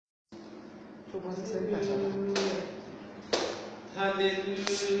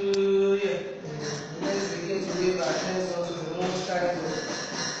Hallelujah. Let's begin to wave our hands unto the Most High God.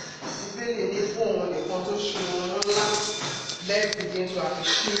 Let's begin to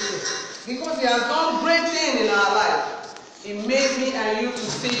appreciate it. Because He has done great things in our life. He made me and you to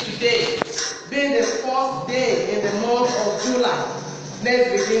see today, being the fourth day in the month of July.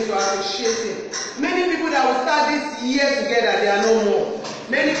 Let's begin to appreciate it. Many people that will start this year together, they are no more.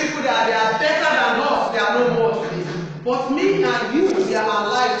 Many people that they are better than us, they are no more today. But me and you, we are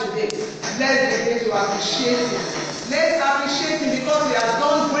alive today. Let's begin to appreciate Him. Let's appreciate Him because He has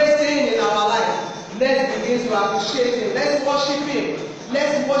done great things in our life. Let's begin to appreciate Him. Let's worship Him.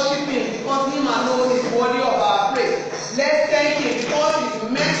 Let's worship Him because Him alone is worthy of our praise. Let's thank Him because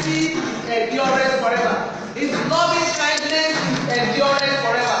His mercy endures forever. His loving kindness endures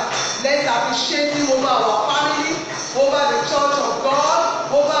forever. Let's appreciate Him over our family, over the church of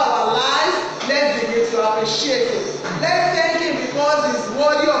God, over our lives. Let's begin to appreciate Him. Let's thank Him because He's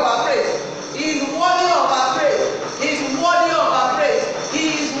worthy of our praise. He's worthy of our praise. He's worthy of our praise. He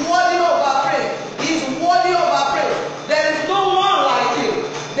is worthy of our praise. He's worthy of our praise. There is no one like Him.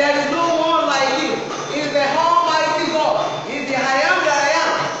 There is no one like Him. He's the Almighty God. He's the I am that I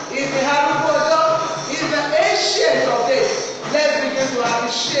am. He's the Haruko God. He's the ancient of days. Let's begin to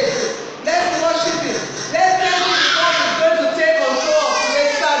appreciate Him. Let's worship Him. Let's thank Him because He's going to take control of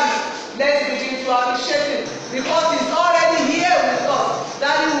today's service. Let's begin to appreciate Him because He's already here with us.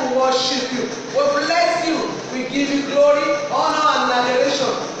 Daddy will worship You. We bless You. We give You glory, honor, and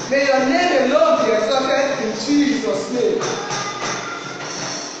adoration. May Your name alone be exalted in Jesus' name.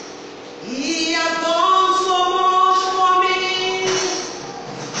 He has done so much for me.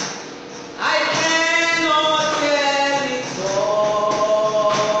 I cannot tell it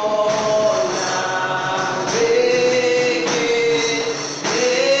all.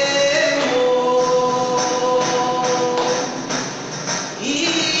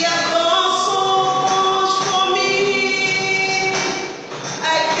 He has done so much for me.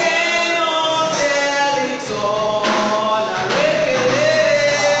 I cannot tell it all.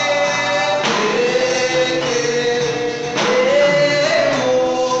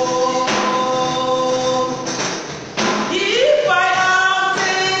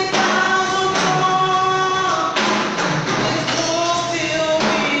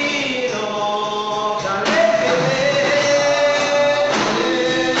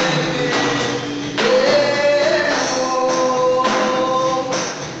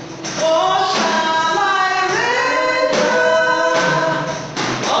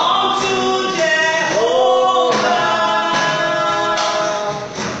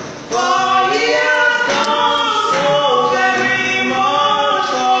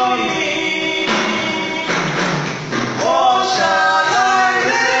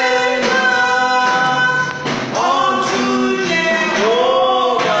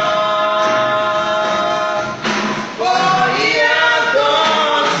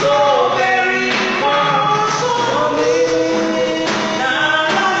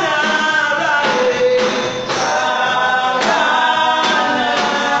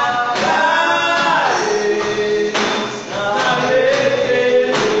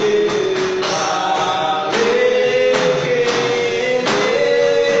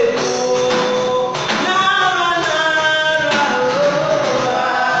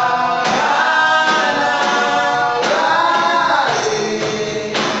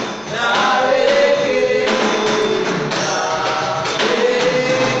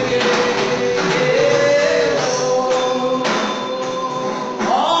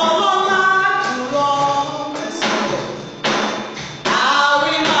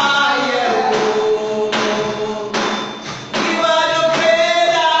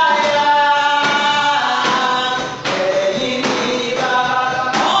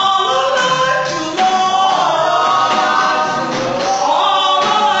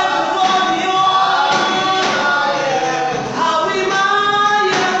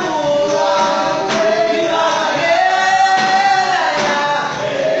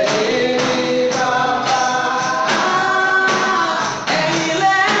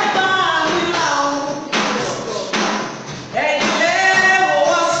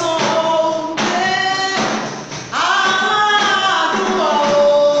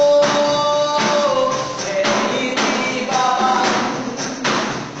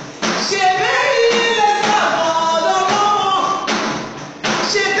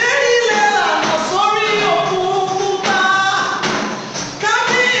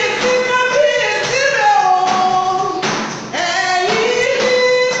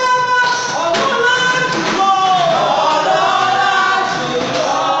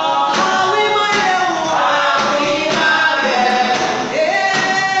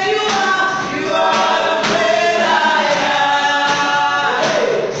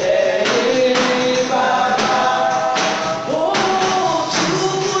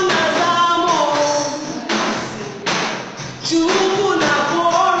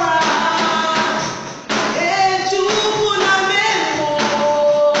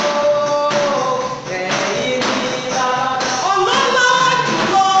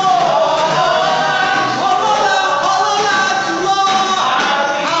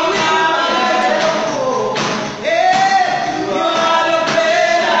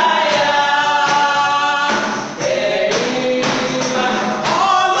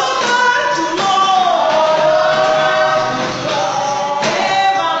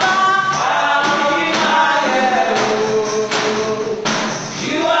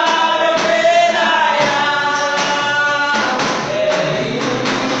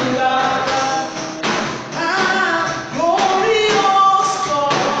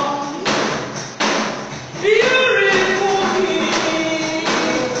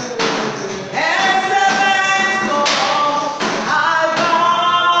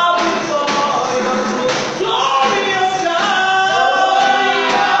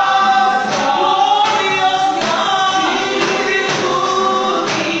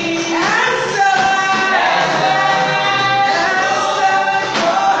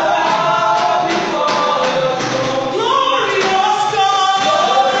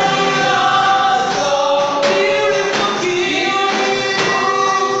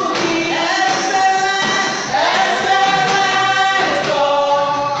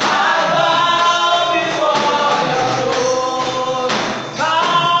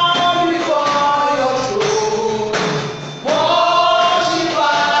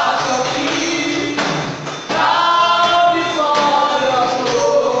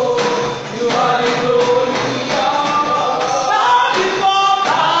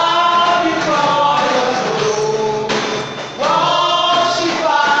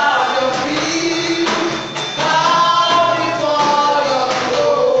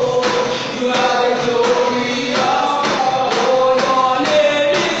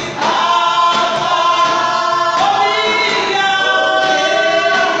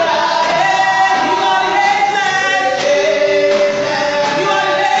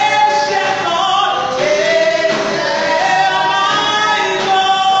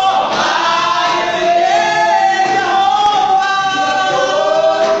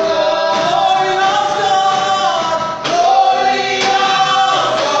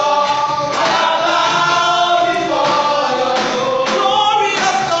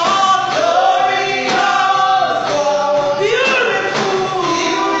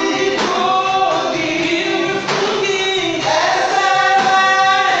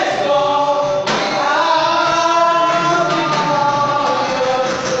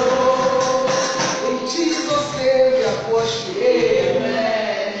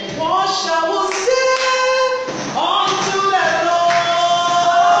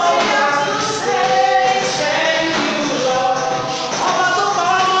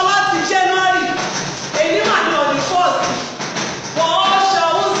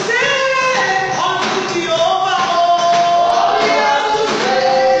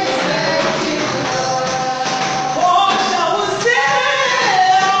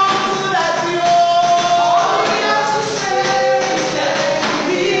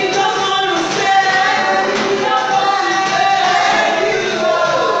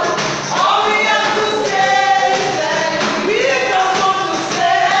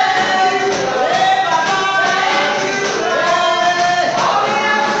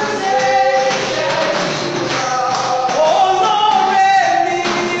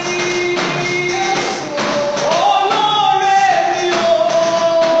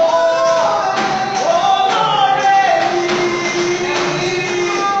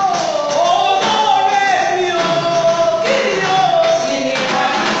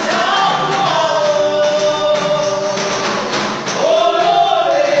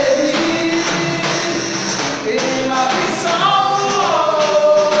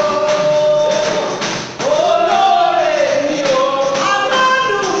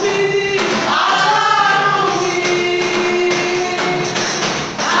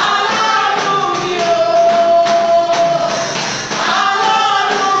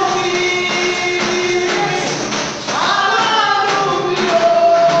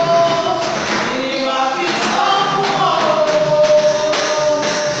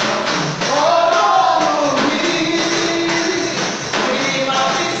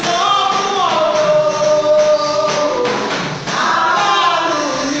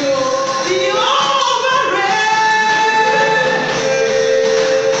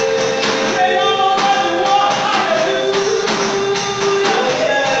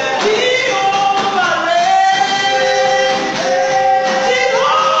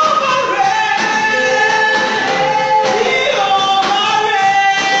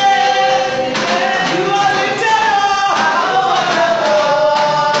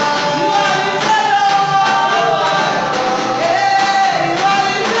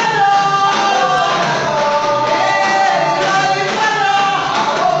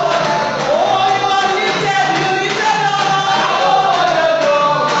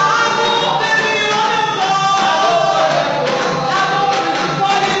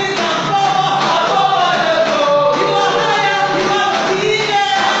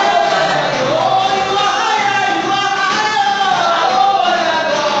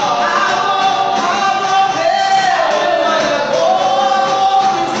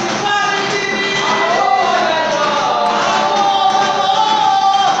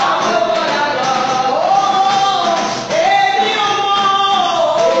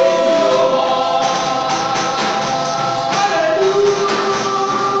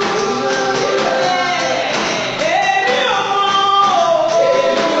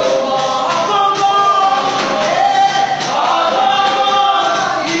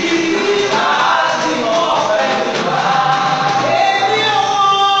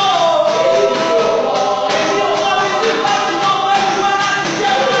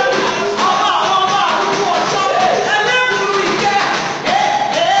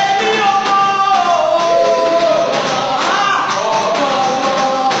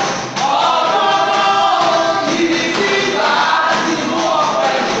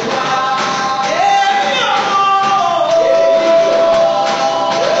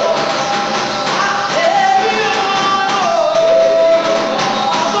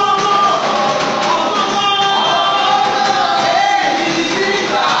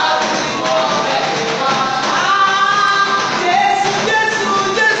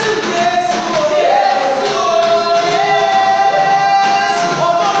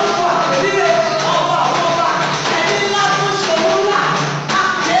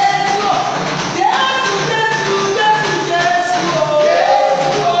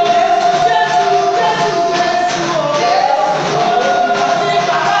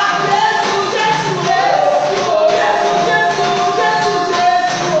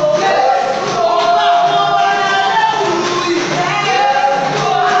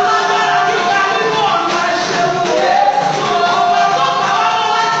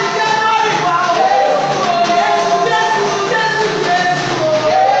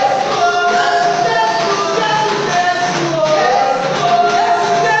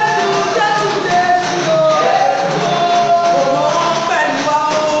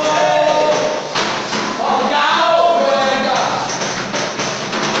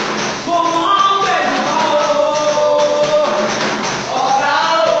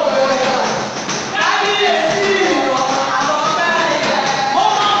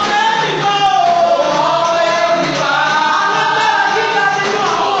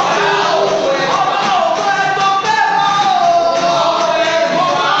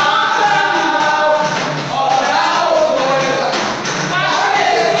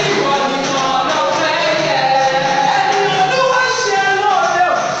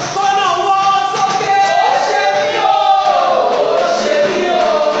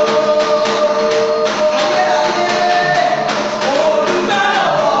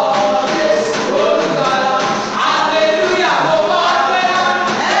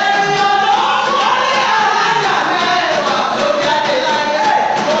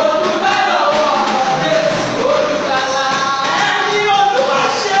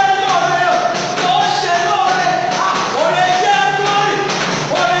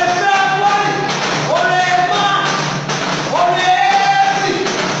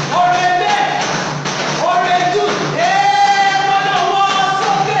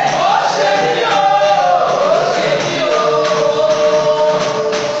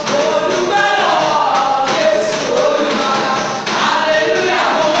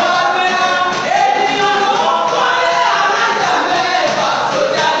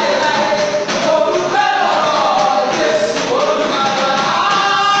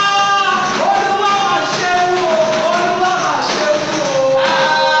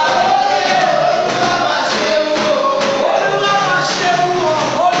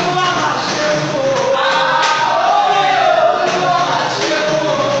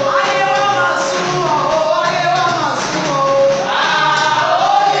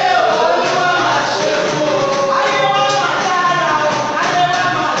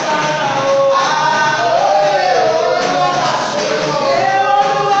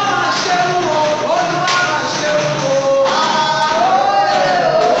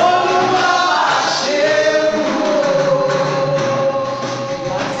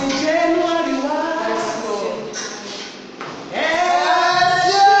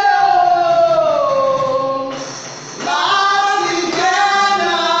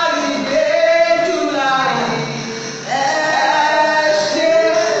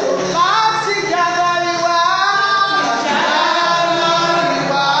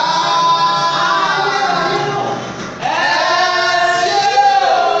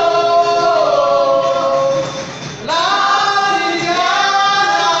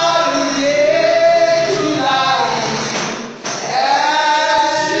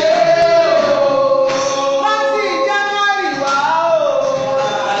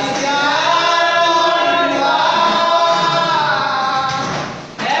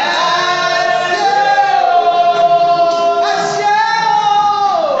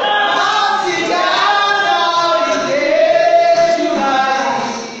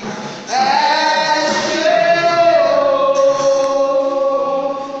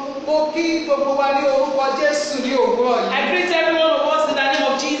 òwúrọ̀ yìí. I greet every one of us in the name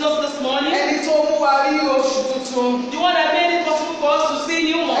of Jesus this morning. Ẹni tó mú wa rí oṣù tuntun. The one that made it possible for us to see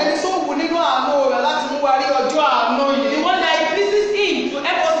new months. Ẹni tó wù nínú àánú rẹ̀ láti mú wa rí ọjọ́ àánú yìí. The one that it pleases him to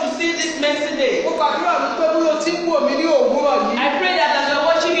help us to see this mercy day. Mo gbàdúrà wípé bí o ti ń wò mí ní òwúrọ̀ yìí. I pray that as you are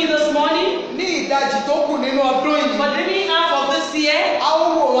watching me this morning, Ní ìdajì tó kù nínú ọdún yìí. for the remaining half of this year, A ó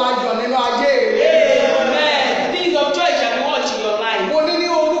wòran ayọ̀ nínú ayé rẹ̀. amen, things of joy shall be watched in your life. Mo ní ní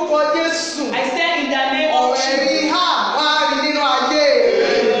orúkọ Jésù. I stand in the name of Ọ̀rẹ́ rí Jesus. hà wá rí nínú ayé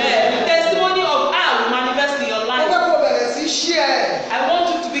rẹ̀. Amen. The testimony of how will manifest in your Mo life. fẹ́ kó bẹ̀rẹ̀ sí share. I want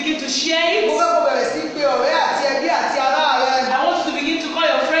you to begin to share it. Mo fẹ́ kó bẹ̀rẹ̀ sí pé ọ̀rẹ́ àti ẹbí àti ará rẹ̀. I want you to begin to call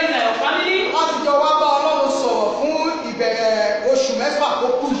your friends and your family Láti jọ wá bá Ọlọ́run sọ̀rọ̀ fún ìbẹ̀rẹ̀ oṣù mẹ́fà tó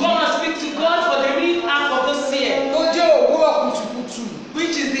kù to yìí. come and speak to God for the remaining half of this year, Tó jẹ́ òwúrọ̀ kùtùkùtù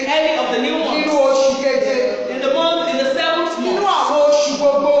which is the early of the new nínú month. oṣù keje. In the month, in the seventh Nínú month, àwọn oṣù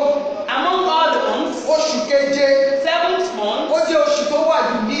gbogbo, among all the months, oṣù keje seventh month ó jẹ́ oṣù tó wà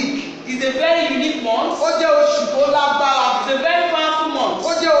unique. is a very unique month. Ó jẹ́ oṣù tó lágbára. It's a very powerful month.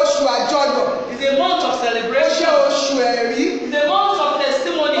 Ó jẹ́ oṣù àjọyọ̀. It's a month of Ó celebration. jẹ́ oṣù ẹ̀rí. It's a month of Mo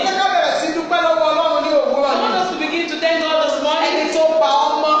testimony. fẹ́ ká bẹ̀rẹ̀ sí dúpẹ́ lọ́wọ́ Ọlọ́run ní òwúrọ̀ I want yìí. us to begin to thank God this Ẹni morning, tó pa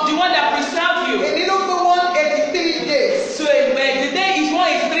ọmọ. the one that preserved you. Èmi ló pé 183 days. So the day is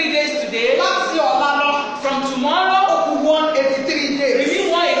 183 days today. Láti ọ̀la lọ, From tomorrow, ó kù 183 days. review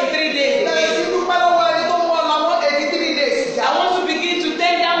 183 days Bẹ̀rẹ̀ sí again. dúpẹ́ lọ́wọ́ ẹni tó mú ọ̀la 183 days jà. I want to begin to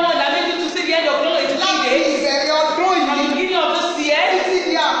thank that one that made you to see the end of 183 Láti days. ìbẹ̀rẹ̀ ọdún From the yìí beginning of this year títí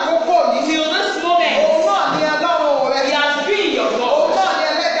di àkókò yìí. till this moment, Òun náà ni Ọlọ́run rẹ̀. He has been your Òun God. náà ni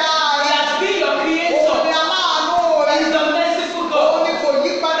ẹlẹ́dàá He rẹ̀. has been your Òun ni creator. aláàánú rẹ̀. He is the merciful Òun God. ni kò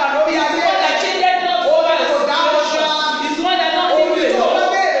yí padà lórí He is ayé the one rẹ̀. that changed not over the situation. He is the one that not Òun leave ni you tó bá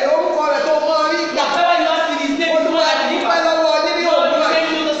alone. béèrè lórúkọ rẹ̀ tó mọ rí gbà. Whatever you ask in His name, He is the Olúwa one that dúpẹ́ delivers. lọ́wọ́ yín ní Lord, we òwúrọ̀ thank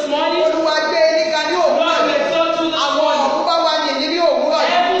yìí. you this morning. Olúwa gbé yín ga ní òwúrọ̀ Lord, we yìí. exalt you this Àwọn morning. ọ̀run bá wà yìn yín ní òwúrọ̀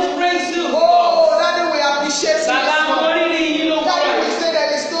yìí. Heavens praise you. Oh, Daddy, we appreciate you. Bàbá this mo morning. rírì yín ló Daddy, we wọ̀. say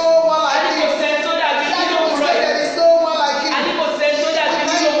there is no one like Àní kò you. sẹ́ni tó dàbí yín Daddy, ló we say wọ̀. there is no one like you. Àní kò sẹ́ni tó dàbí yín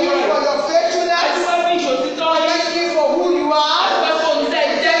Thank ló you wọ̀. for your faithfulness. Adúpẹ́ fún ìṣòtítọ́ yín. Thank you for who you are. Adúpẹ́ fún ohun tẹ́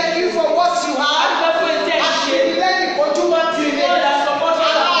ẹ jẹ́. Thank you for what you have. Adúpẹ́ fún ohun tẹ́ ẹ ṣe. Àtìlẹ́yìn ojúmọ́ ti The rè. Lord has supported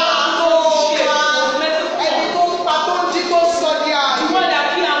us. Aláàánú The wa. most merciful Ẹni one. tó ń pa tó ń jí tó sọ ní The ààyè. one that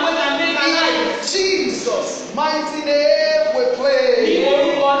kill and wake and make alive. In Jesus' mighty name we Ní pray.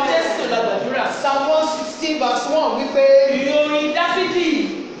 orúkọ Jésù la gbàdúrà. Psalm 116 verse 1 wípé Ìròyìn Dáfídì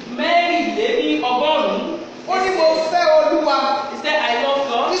mẹ́rìnlélọ́gọ́rùn-ún. ó ní mo fẹ́ Olúwa He said, I love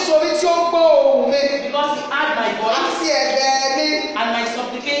God nítorí tí ó gbọ́ ohùn mi because He heard my voice àti ẹ̀bẹ̀ mi. and my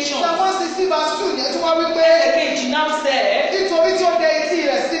supplication. Psalm 116 verse 2 yẹn tí wọ́n wípé Èkejì now said, nítorí tí ó dẹ etí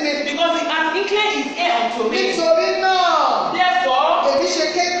rẹ̀ sí mi. because He has inclined His ear unto me. Nítorí náà Therefore, èmi ṣe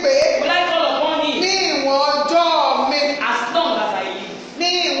ké pé will I call upon Him ní ìwọ̀n ọjọ́ mi. as long as I live. Ní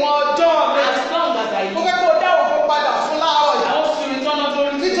ìwọ̀n ọjọ́ mi. As long as I Mo live. fẹ́ kó o dá òkú padà fún láàárọ̀ I yìí. want to return all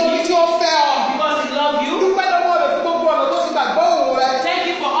glory to Nítorí Him tí ó fẹ́ ọ. because He loves you. Dúpẹ́ lọ́wọ́ rẹ̀ fún gbogbo ọ̀nà tó ti gbàgbọ́ òun rẹ̀. Thank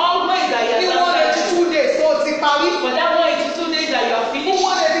you for all ways that you Ní have answered. 182 days tó ti parí. For that 182 days that you have Fún finished.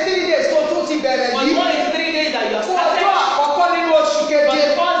 183 days tó tún ti bẹ̀rẹ̀ For yìí. the 183 days that you have Fún ọjọ́ started. àkọ́kọ́ nínú oṣù For keje.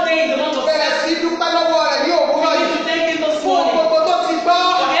 the first day in the month of Bẹ̀rẹ̀ September. sí dúpẹ́ lọ́wọ́ rẹ̀ ní òwúrọ̀ You yìí. need to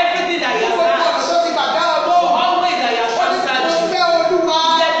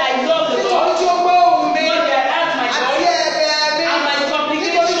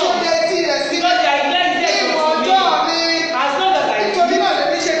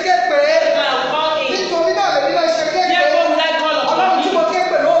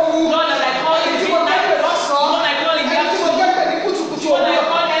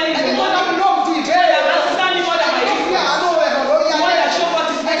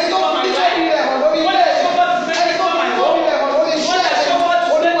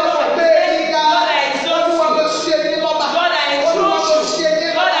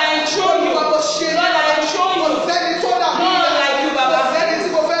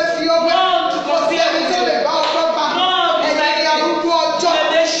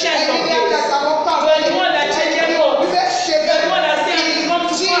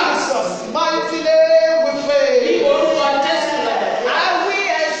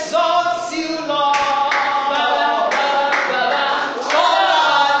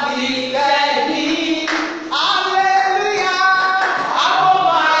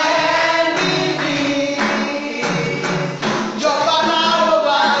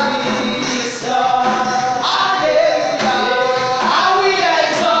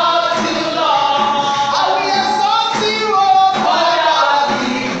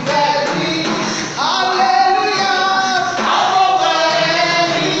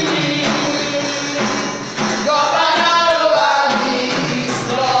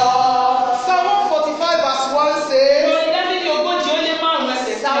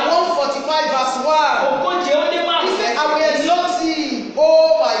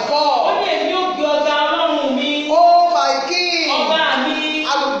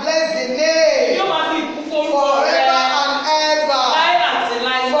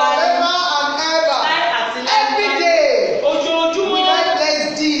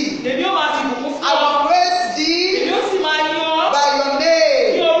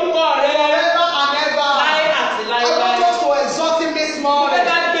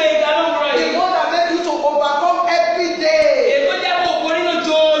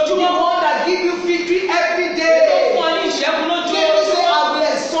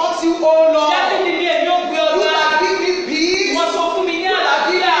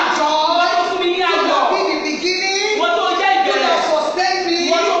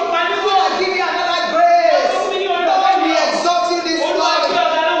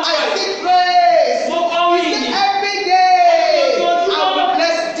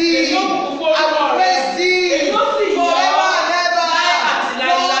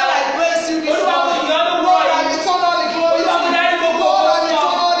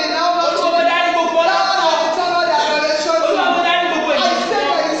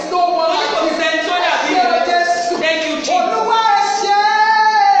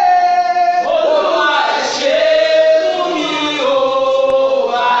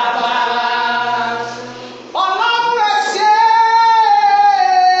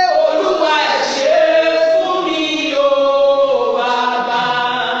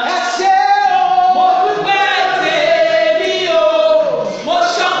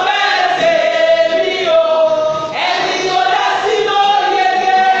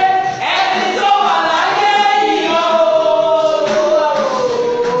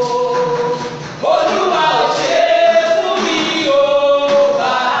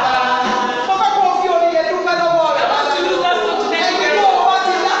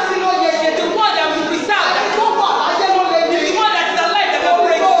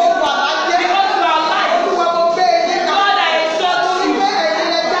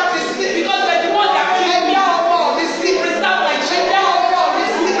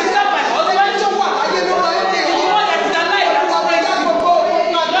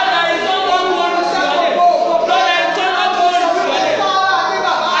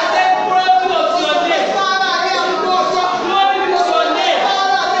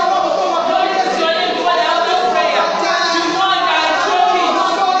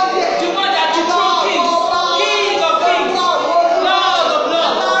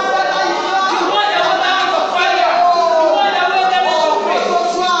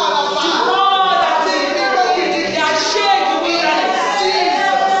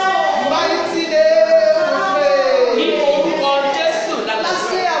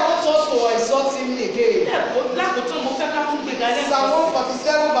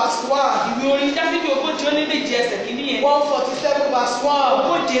verse 1.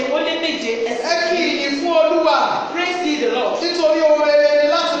 Ogóje ó lé méje ẹsẹ̀. Ẹ kí ìyìn fún Olúwa. Praise ye the Lord. Nítorí ohun rere ni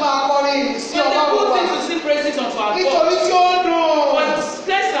láti máa kọrin sí For the Ọlọ́run good wa. thing to sing praises unto our God. Nítorí tí ó dùn. For it is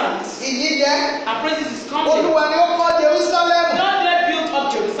pleasant. Ìyìn yẹ. Our praises is coming. Olúwa ni ó kọ́ Jerúsálẹ́mù. God that built up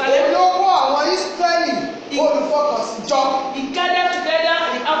Òun Jerusalem. ló kó àwọn Ísírẹ́lì olùfọkànsìn jọ. He gathered together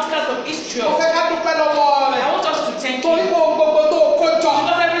the outcasts of Mo Israel. fẹ́ ká dúpẹ́ lọ́wọ́ I rẹ̀. want us to thank Torí him. ohun gbogbo tó kó jọ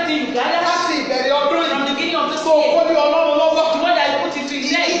Because everything you gathered láti ìbẹ̀rẹ̀ ọdún from yìí the beginning of this tó kó year, ní Ọlọ́run lọ́wọ́. the one that you put into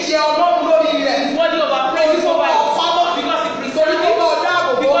his name, Ìjẹ Ọlọ́run lórí rẹ̀. is worthy of our praises over it. Because he Torí preserved kí it. wọ́n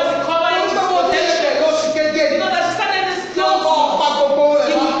dáàbò bò. Because he covered it Torí with pé mo ti ṣe protection. lóṣù keje. Because as he started this Yóò bọ̀ close, ọ̀pá gbogbo he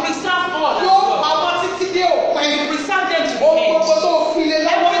rẹ̀ wá. will preserve all as Yóò well. pamọ́ títí dé òpin. He will preserve them to the Ohun end. gbogbo tó fi lé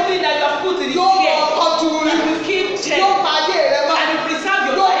lọ́wọ́. Everything that you have put in his Yóò bọ̀ care, tọ́jú he rẹ̀. will keep Yóò them. pa ayé rẹ̀ mọ́. And he will preserve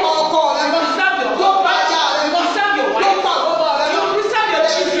your Yóò life. pa ọkọ rẹ̀ mọ́. Preserve your Yóò pa husband. aya rẹ̀ mọ́. Preserve your Yóò wife. pa ọmọ rẹ̀ You mọ́. will preserve your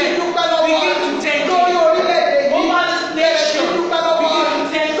children. Dúpẹ́ lọ́wọ́ Begin to rẹ̀. thank Lórí him. orílẹ̀-èdè yìí. Over this nation. Dúpẹ́ lọ́wọ́ Begin rẹ̀. to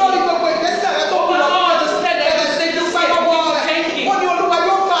thank him. Lórí gbogbo ìgbésẹ̀ rẹ̀ tó kù Over lọ́wọ́. all the steps that you take this Dúpẹ́ year. lọ́wọ́ Begin to rẹ̀. thank him. Ó ní Olúwa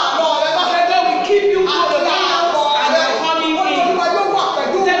yóò pa àlọ́ rẹ̀ mọ́. Say God will keep you Àti good àbọ̀ and rẹ̀. your coming Ó ní in. Olúwa yóò wà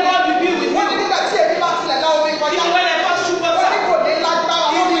pẹ̀lú Say rẹ̀. God will be with Wọ́n ní you. nígbà tí èmi bá tilẹ̀ lá omi kọjá. Even when I pass through Ó ní water, kò ní lágbára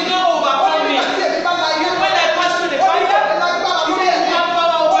it lórí will mi. not Ó ní overcome me. nígbà tí èmi bá la iná Even when I pass through the ó ní kò fire, ní lágbára it lórí will ẹ̀mí. have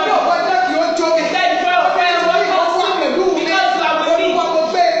power Ó over ní me. ọ̀pọ̀ ẹgbẹ́ kì í jó mi. He said, "Prayer of prayer will not Ó wà come pẹ̀lú mi. because you are with me." Olúwa mo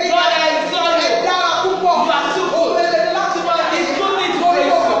gbé e nígbà. God, I exalt you. Ẹ dára púpọ̀. You are too good. Òun lè láti máa It's good thing to lórí praise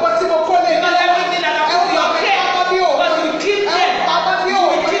you. gbogbo tí mo kó lè Because everything that I put in your care, because you keep them. You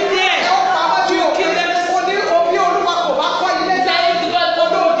will keep them. You will keep them. Oní Olúwa kò bá kọ́ ilé He said, "If God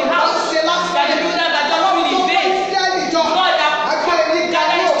don't build the house, ṣe láti that the builder that doesn't really invade." God, Agbé ní gather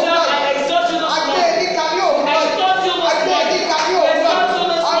kàní his òun love náà. and exalt you this Agbé morning. ní kàní òun náà. Exalt you this Agbé ní morning. kàní òun náà. Exalt you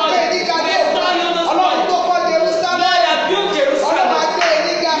this Agbé ní morning. kàní òun Exalt you náà. this Ọlọ́run morning. tó kọ́ Jerúsálẹ́mù. God that built Ọlọ́run Jerusalem. agbé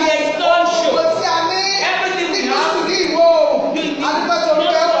ní kàní. He exalts you. Gbogbo tí a ní Everything we ní have, Kristu ní ìwọ òòrùn. Adúpẹ́ tó ń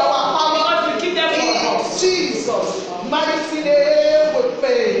bẹ́ ọ̀rọ̀ wa pamọ́. because we keep them from In us. Jesus' mighty name we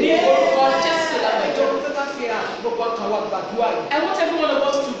pray. Ní orúkọ Jésù lábẹ́jọ́. Gbogbo ọkàn wa gbàdúrà yìí. I want every one of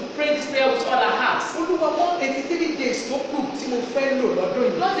us to pray this prayer with all our hearts. Olúwa 183 days tó kù tí mo fẹ́ lò lọ́dún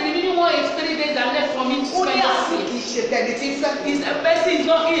yìí. Lord, the remaining 183 days that are left for me to Ó ní spend this àsìkò year. kì í ṣe tẹ̀lé tí ń fẹ́. Is a person is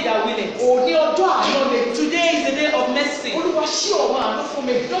not he that willeth. Òní ọjọ́ àánú ni. Today is the day of mercy. Olúwa ṣí ọ̀run àánú fún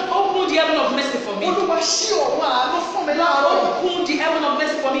mi. Lord, open the heaven of mercy for me. Olúwa ṣí ọ̀run àánú fún mi láàárọ̀ yìí. Open the heaven of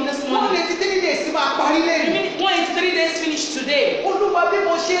mercy for me this morning. 183 days tí máa parí lẹ́yìn. Remaining 183 days finished today. Olúwa bí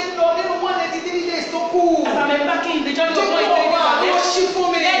mo ṣe ń lọ nínú 183 days tó kù. As I'm embarking in the journey Jẹ́ of kí 183 ọ̀run days àánú are left, ṣí fún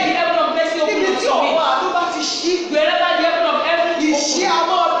mi. let the heaven of mercy open Níbi tí unto me. ọ̀run àánú bá ti ṣí. Wherever the heaven of heaven Ìṣí open,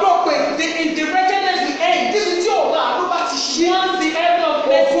 àwọn ọdọ́pẹ̀. the wretchedness will end. Níbi tí ọ̀run àánú bá ti ṣí. Once the heaven of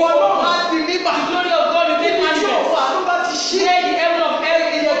mercy Ògo Ọlọ́run open, á di mímà. the glory of God will be Níbi tí manifest. ọ̀run àánú bá ti ṣí. Where the heaven of heaven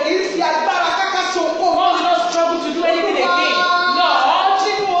Èèyàn kì í fi agbára káká so kó. one will not struggle to do anything again. Lord,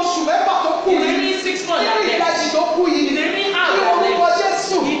 Nínú oṣù mẹ́fà tó kù in the yìí. remaining 6 months Nínú that are ìdajì left, tó kù in yìí. the remaining hours Ní that are orúkọ left,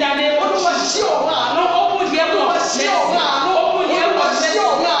 Jésù. in the name of Olúwa Jesus. ṣí ọ̀run àánú. Lord, open the heaven of Olúwa mercy. ṣí ọ̀run àánú. Open the heaven Olúwa of ṣí mercy.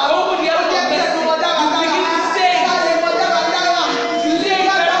 ọ̀run àánú. Open the heaven Ó jẹ́ of kí ẹnu wọn mercy. dáradára. You begin to say, Jáde wọn dáradára. you say it very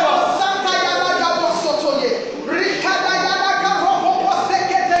Yàrá well. sáńtà yàrá yàbọ̀ sọ̀tòyè. Ríkàdá yàrá ká rọ́pọ̀pọ̀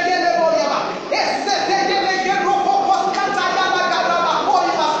sékété yẹlẹ bọ̀ yàrá. Èsèté yẹlẹ ké rọ́pọ̀pọ̀ kàtà yàrá gàdá bà kó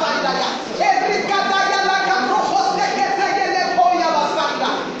ìmà sáńdàyà. Èríkàdá yàrá ká rọ́pọ̀ sékété yẹlẹ bọ̀ yàrá sáńdà.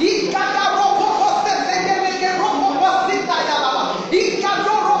 Ìkàdá rọ́pọ̀pọ̀ sékété yẹlẹ ké rọ́pọ̀pọ̀ síta yàrá bà.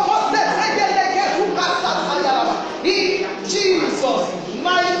 Ìkàdó rọ́pọ̀ sékété yẹlẹ ké rúkà sáńdà yàrá bà. In Jesus'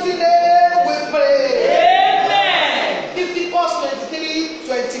 mighty name we pray. Amen.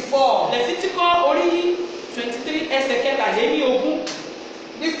 24. Lẹ́títíkọ́ orí 23 ẹsẹ̀ kẹtàlélógún.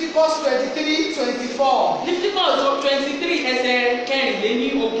 Leviticus 23:24. Lẹ́títíkọ́ 23 ẹsẹ̀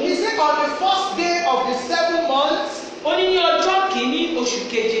kẹrìnlélógún. He said on the first day of the 7th month Ó ní ní ọjọ́ kìíní oṣù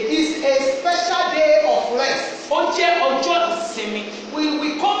keje. is a special day of rest. Ó jẹ́ ọjọ́ ìsinmi. We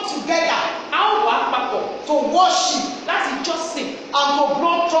will come together A ó wá papọ̀ to worship láti jọ́sìn and to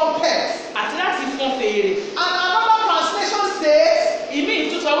blow trumpets. àti láti fọn fèrè. And another translation says Ìmí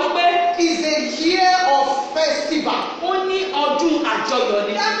ìtúsọ wípé is a year of festival. ó ní ọdún àjọyọ̀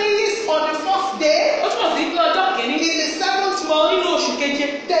ni. That means on the first day Ó túmọ̀ sí pé ọjọ́ kìíní in the 7th month nínú oṣù keje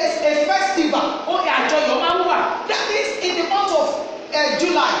there is a festival. ó àjọyọ̀ máa ń wà. That means in the month of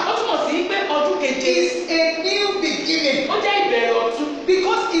July Ó túmọ̀ sí pé ọdún keje is a new beginning ó jẹ́ ìbẹ̀rẹ̀ ọ̀tun.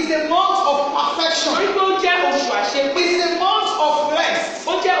 because it's a month of perfection. Torí pé ó jẹ́ oṣù àṣepé. It's a month of rest.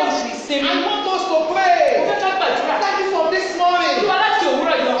 Ó jẹ́ oṣù ìsinmi. I want us to Ó pray. fẹ́ ká gbàdúrà. Thank you for this morning. Olúwa láti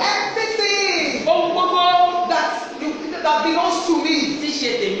òwúrọ̀ yọ. Everything Ohun gbogbo that belongs to me tí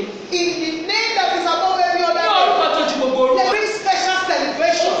ṣe tèmi. in the name that is above every other Ní name. orúkọ tó ju gbogbo orúkọ. There is special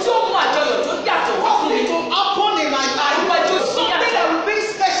celebration. Ohun tí ó mú àjọyọ̀ tó yàtọ̀ wá fún mi. Something to happen in my life. Àríwájú sún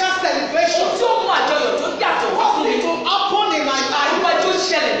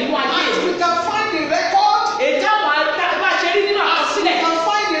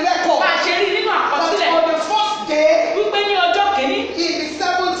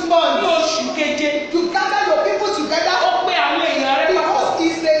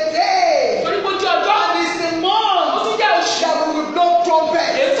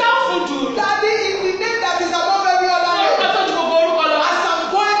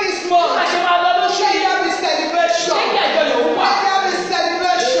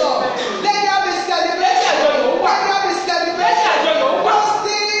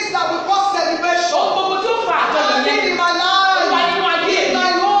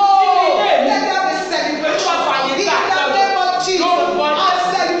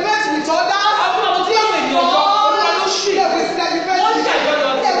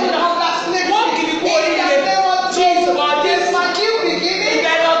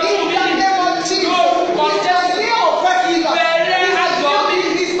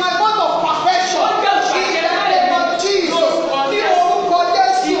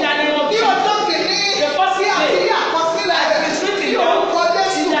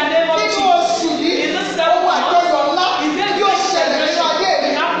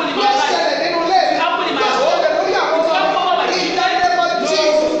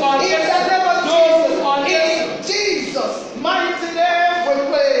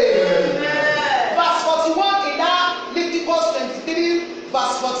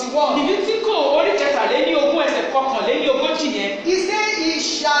verse 41. Lítítíkò orí kẹtàléní ogún ẹsẹ̀ kọkànléní ogójì yẹn. He said he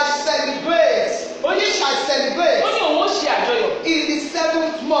shall celebrate. He shall celebrate. Ó ní òun ó ṣe àjọyọ̀. In the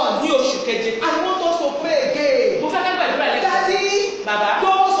 7th month. Ní oṣù keje. I want us to pray again. Mo fẹ́ ká gbàdúrà lẹ́kọ̀ọ́. Daddy, bàbá.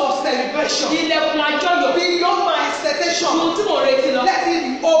 doors of celebration. Ilẹ̀kùn àjọyọ̀. Beyond my expectation. Ohun tí mo retí lọ. Let it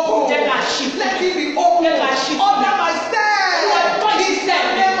be open. Jẹ́ ká ṣí. Let it be open. Jẹ́ ká ṣí. Under my step. In the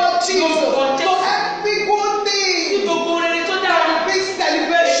name of Jesus. So every good thing. Ní gbogbo rere tó dára. Big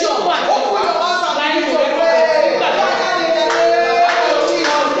celebration. Open your mouth and begin to pray.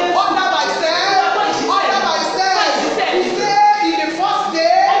 Under myself. He said in the first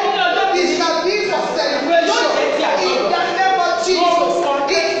day, it shall be for celebration. In the name of Jesus.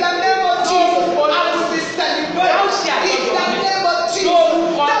 In the name of Jesus. I will be celebrated. In the name of Jesus.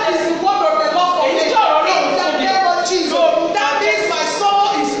 That is the word of the Lord for me. In the name of Jesus. That means my soul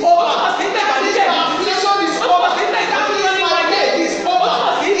is over. That means my affliction is over. That means my day is over.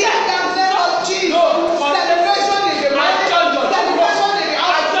 In the name of Jesus. Celebration in the morning. Celebration in the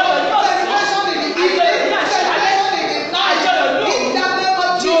afternoon. Celebration in the evening. Celebration in the night. In the name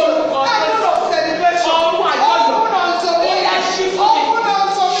of Jesus. Heaven of celebration. Open unto me. Open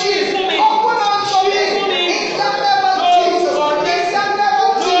unto me. Open unto me. In the name of Jesus. In the name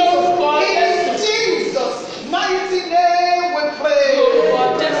of Jesus. In Jesus' mighty name we pray.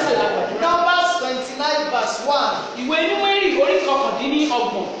 Numbers 29 verse 1. Ìwé Númérì orí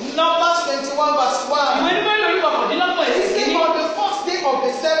kọkàndínlọ́gbọ̀n. Numbers 21 verse 1. Ìwé Númérì orí kọkàndínlọ́gbọ̀n He ẹsẹ̀ said kìíní. on the first day of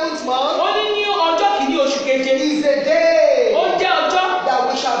the 7th month Ó ní ní ọjọ́ kìíní oṣù keje. is a day Ó jẹ́ ọjọ́ that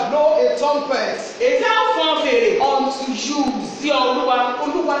we shall blow a trumpet èyí á fọn fèrè unto you. sí Olúwa.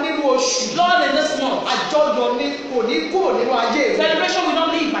 Olúwa nínú oṣù. Lord in this month. Àjọyọ̀ ni kò ní kúrò nínú ayé mi. Celebration will not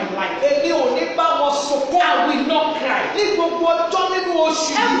leave my life. Èmi ò ní bá wọn sunkún. I will not cry. Ní gbogbo ọjọ́ nínú oṣù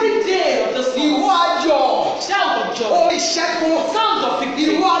yìí. Every day of this Ìwọ month. ayọ̀. Shout of joy. Orin ìṣẹ́gun. Sounds of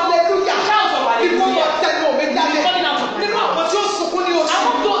victory. Ìwọ aleluya. Shout of hallelujah. Ìwọ tẹnu omi jáde. Calling out of my Nínú mouth. àwọn tí ó sunkún ní oṣù.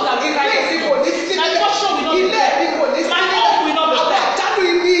 Among those that will cry Ilé this mi kò ní month. sílẹ̀. My portion will not be Ilé mi kò ní there. My sílẹ̀. home will not be Àwọn there. àjálù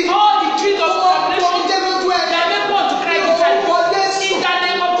ibi. All the trees of Ọmọ tribulation ọjọ́ lójú ẹ̀. that make one to cry Ní inside. orúkọ Jésù. In the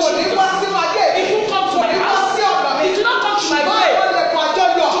name of Kò ní Jesus. wá sínú ayé mi. It will come to Kò my ní wá house. sí ọ̀dọ̀ mi. It will not come to my Ṣùgbọ́n way. àwọn ilẹ̀kùn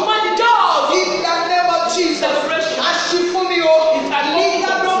àjọyọ̀. Ṣùgbọ́n the doors. In the name of Jesus. Celebration. Aṣí fún mi o.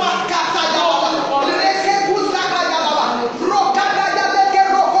 Nígbà tó máa kàtà yàrá. Lẹ́kẹ̀ kú sáka yàrá. Rọ̀kàdà yàrá kẹ́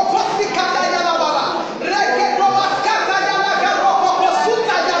rọ̀kọ̀ pọ̀ sí kàtà yàrá bàbá. Lẹ́kẹ̀ tó máa kàtà yàrá kẹ́ rọ̀kọ̀ pọ̀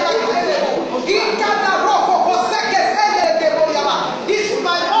sútà yàrá kẹ́. Ìkàtà rọ̀kọ̀ pọ̀ sẹ́kẹ̀ sẹ́yẹ̀ kẹ́ bọ̀ yàrá. It's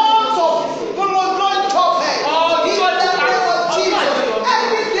my month of glowing trumpet. In the name of Jesus.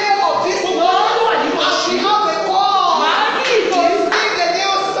 Every day of this month, I should have a call. To sing a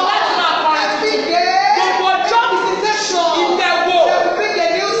new song. Every day, visitation. There will be a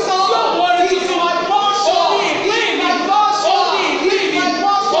new song. It's my portion. It's my portion. It's my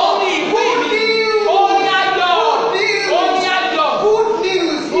portion. Good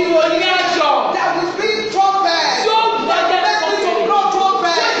news. Good news. That will bring trumpet. That will make me to blow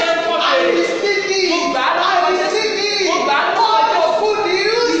trumpet. I receive it. I receive it. All the good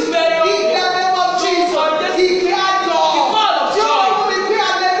news. In the name of Jesus. Ìgbé ayọ̀. Tí ó mú mi gbé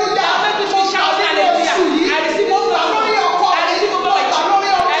hallelujah. Mo gbà nínú oṣù yìí. Mo gbà lórí ọkọ mi. Mo gbà lórí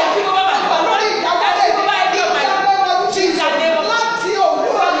ọkọ mi. Mo gbà lórí ìyàwó mi. In the name of Jesus. Láti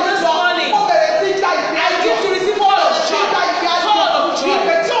òwúrọ̀ yìí lọ, mo bẹ̀rẹ̀ sí gba ìgbé ayọ̀. Gba ìgbé ayọ̀.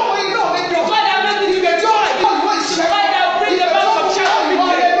 Ìgbé tí ó mú inú mi dùn. Ìgbé tí ó mú ìwé ìṣẹ́gun. Ìgbé tí ó mú ìwé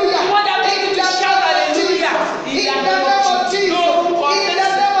hallelujah. In the name of Jesus. In the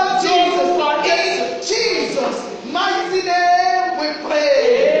name of Jesus. In Jesus' mighty name we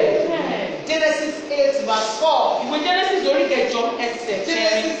pray. Genesis 8 verse 4. Ìwé Genesis orí kẹjọ ẹsẹ̀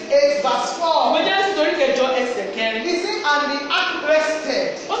kẹrin. Genesis 8 verse 4. Ìwé Genesis orí kẹjọ ẹsẹ̀ kẹrin. He said, and the ark rested.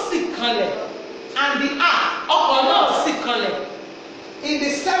 Ó sì kanlẹ̀. And the ark Ọkọ̀ náà sì kanlẹ̀ in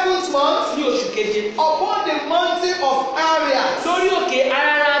the 7th month ní oṣù keje. upon the mountain of Ariat. Lórí òkè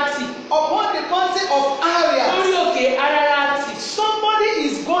Arárátì. Upon the mountain of Ariat. Lórí òkè Arárátì. Somebody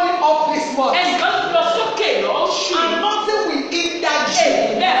is going up this month. Ẹnìkan lọ sókè lọ́ṣù. And nothing will hinder you.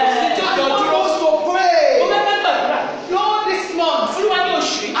 Bẹ́ẹ̀ kò sí tí ó I jọ want dúró. us to pray. Mo fẹ́ fẹ́ gbàdúrà. Lord, this month, Olúwa ní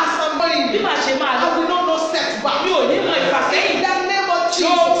oṣù yìí. as I'm going, Bí màá ṣe máa lọ. I will not know setback. Mi ò ní mọ ìfàsẹ́yìn. In the name of Jesus,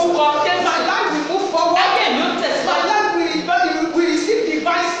 Lórúkọ my Jésù. life will move forward. Ayé mi ó My tẹ̀síwájú. life will receive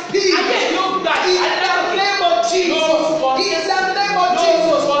divine speed. Ayé mi ó gbà In the name of Jesus. In the name of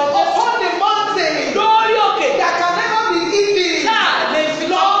Jesus. Upon the mountain Lórí òkè. that can never be hidden. Náà lè fi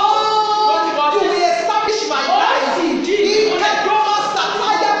lọ. Lord, you will establish my life. In Kedoma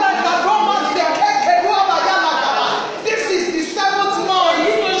Sataya Nagadoma Sekekedua Bayalagaba. This is the 7th month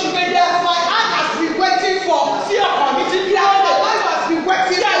Èyí ni oṣù keje. that my heart has been waiting for. Tí ọkàn mi ti That dúró. my life has been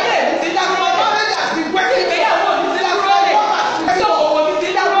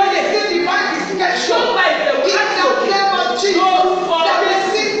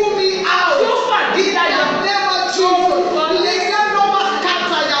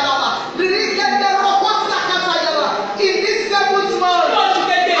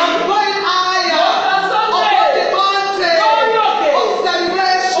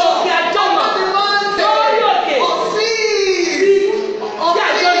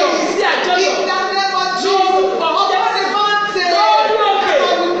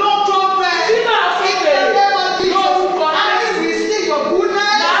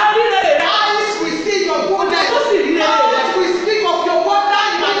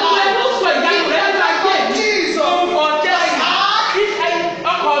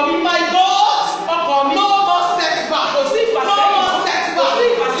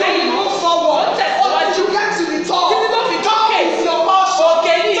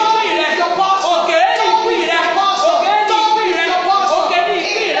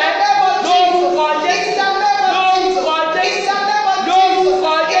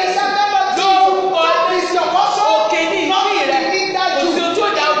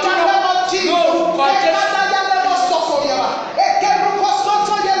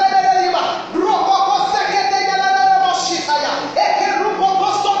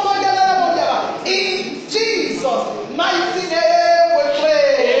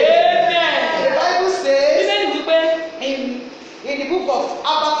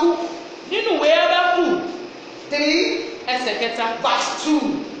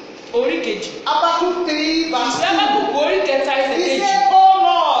orí kejì. Habakkuk 3 verse 2. Hábákùkù orí kẹta ẹsẹ̀ He kejì. said, "Oh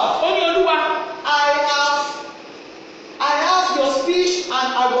Lord, Ó ní Olúwa, I have your speech and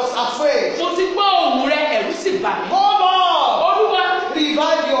I was afraid. mo ti gbọ́ ohùn rẹ, ẹ̀rù sì bà mí. Oh Lord, Olúwa,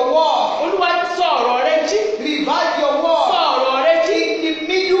 revive your word. Olúwa sọ ọ̀rọ̀ rẹ jí. Revive your Sọ word. ọ̀rọ̀ rẹ jí. In the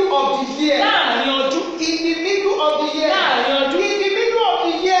middle of the year. Láàrin ọdún. In the middle of the year. Láàrin ọdún. In the middle of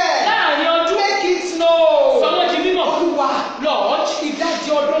the year. Láàrin ọdún. Make it snow. Sọ wọ́n di mímọ̀. Olúwa, Lord, ìdajì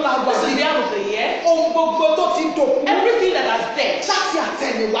ọdún la wà this is the yìí. end of the year. Ohun gbogbo tó ti dòkú. Everything that has dead Láti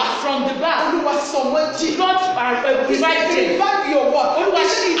àtẹ̀yìnwá. from the back, Olúwa sọ wọ́n jí. God revived it. Revive your word. Olúwa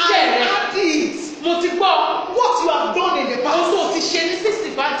ṣí iṣẹ́ I rẹ. had it. Mo ti gbọ́ What you have done in the ohun past. tó ti ṣe ní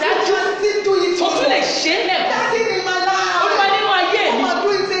 65 You dájú. can still do it. O tún lè ṣe é lẹ́ẹ̀kan. That thing in my life. Olúwa nínú ayé mi, Come and do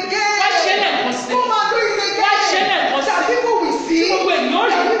it again. wá ṣe é lẹ́ẹ̀kan sí. Come and do it again. Wá ṣe é lẹ́ẹ̀kan sí. That people will see. Tí gbogbo ènìyàn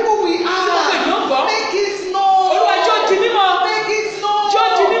rí. That people will Tí gbogbo ask. ènìyàn gbọ́. Make it known. Olúwa jọ̀ọ́ di mímọ̀. Make it known. Jọ̀ọ́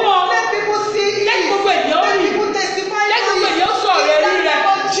di mímọ̀. Let people see it. Jẹ́ kí gbogbo ènìyàn Let rí. people testify Jẹ́ kí to gbogbo it. ènìyàn sọ ọ̀rọ̀ In the ẹ̀rí rẹ. name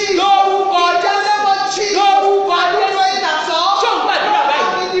of Jesus. Lórúkọ In the name of Jesus. Lórúkọ I don't know it at all. Ṣé o ń gbàdúrà báyìí?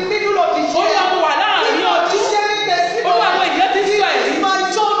 I'm in the middle of the year. Olúwa mo wà láàrin People are ọdún. sharing testimony. Olúwa àwọn ènìyàn ti sọ It ẹ̀rí. is my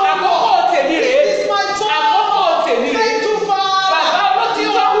turn, oh Àkókò God. tèmi It rèé. is my turn. Àkókò tèmi rèé. Thank you, Father. Bàbá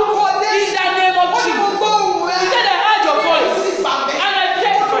olótìtọ́, Orúkọ Jésù. in the name of Ó ní mo Jesus. gbọ́ ohùn rẹ. He said I heard your voice Ó sì bà mí. and I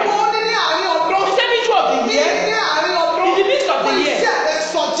terrified. Ó ní ní àárín ọdún. He said me through of the Ní year, àárín ọdún. in the midst of the Ó ní year. sí àrẹ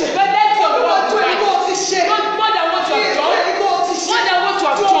sọ̀jẹ̀. But let your Olúwa word tó ní kó o ti ṣe. more than what you have done, Ní kó o ti ṣe. more than what you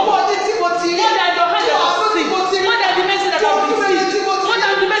have Ju done, ọkọ ọdún tí mo ti rí. more than your hand Ju that àánú has tí seen, mo ti rí. more than the mercy that Ju has ojú been rere tí seen, mo ti more rí.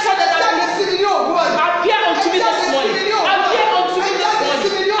 than the mercy that has Jáde been sí mi ní òwúrọ̀ yìí. appear unto me this morning. Appear unto me this morning.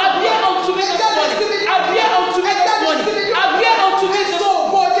 Appear unto me this morning. Appear unto me this morning. Appear unto me this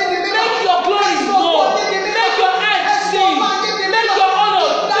morning. Make your glory known. Make your hands sing. Make your honor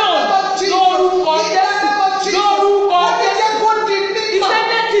known. Lórúkọ Jésù. Lórúkọ Jésù. He said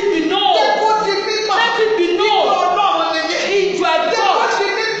let it be known. Let it be known. In your God.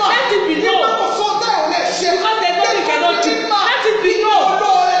 Let it be known. Because there's nothing you cannot do. Let it be known.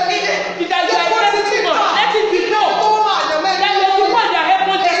 That you are a testimony. Let it be known. That you are the one that helped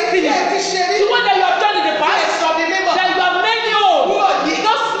my destiny. The one that you have done in the past. That you have made known.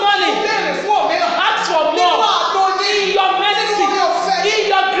 This morning, ask for more. In your mercy. In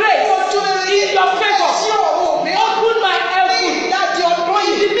your grace. In your favor. Open my heaven.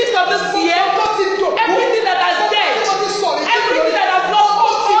 In the midst of this year, everything that has dead, everything that has lost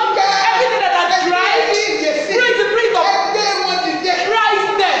hope, everything that has dried, bring the breath of Christ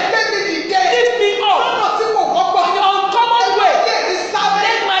them. Lift me up in an uncommon way.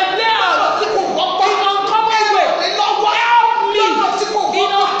 Let my play out in an uncommon way. Help me in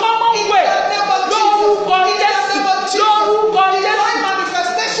an uncommon way. Lórúkọ Jésù. Lórúkọ Jésù.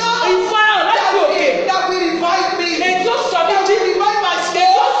 Ìfarahàn láti òkè. Ètò sọ̀rọ̀ jí.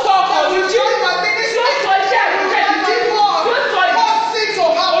 Ètò sọ ọkọ̀ mi jí. Yóò sọ iṣẹ́ mi jẹ́ jíjí. Yóò sọ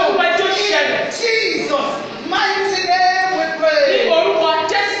Olúwa ẹjọ́ ṣẹlẹ̀. Jesus, mighty name we pray. Ní orúkọ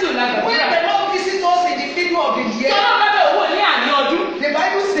Jésù la When gbàdúrà. the Lord visits us in the middle of the year, Tọ́lá bẹ́bẹ̀ owó ní àní ọdún. the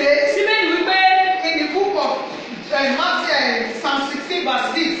Bible says Síbẹ̀lì wípé in the book of Matthew, Psalm 16 verse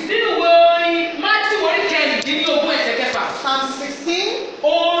 6, nínú ìwé orin Mátíù orí kẹrìndínlógún ẹsẹ̀ kẹfà. Psalm 16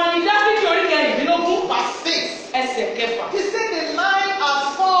 Orin Dáfídì orí kẹrìndínlógún verse 6, ẹsẹ̀ kẹfà. he said the line has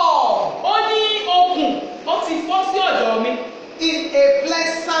fallen Ó ní okùn ó ti fọ́ sí ọ̀dọ̀ mi in a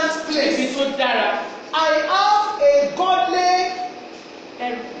pleasant níbi place. tó dára. I have a godly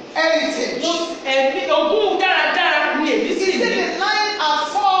heritage. Ẹ̀mí ogún dáradára ni èmi He sì said ní. the line has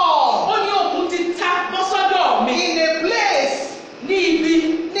fallen Ó ní okùn ti ta bọ́ sọ́dọ̀ mi in a place ní ibi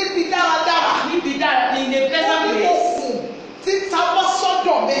níbi dáradára. níbi dára in a Ó pleasant ní place. okùn títa bọ́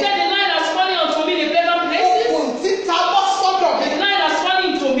sọ́dọ̀ mi. He said the line has fallen unto me in a pleasant places. Okùn títa bọ́ sọ́dọ̀ mi The line has fallen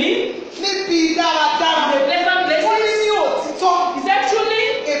into me níbi dáradára. in a pleasant Ó places. ní ní òtítọ́ Is that truly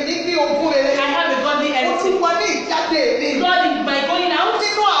èmi ní ogún rere. I have a godly Ó ní heritage?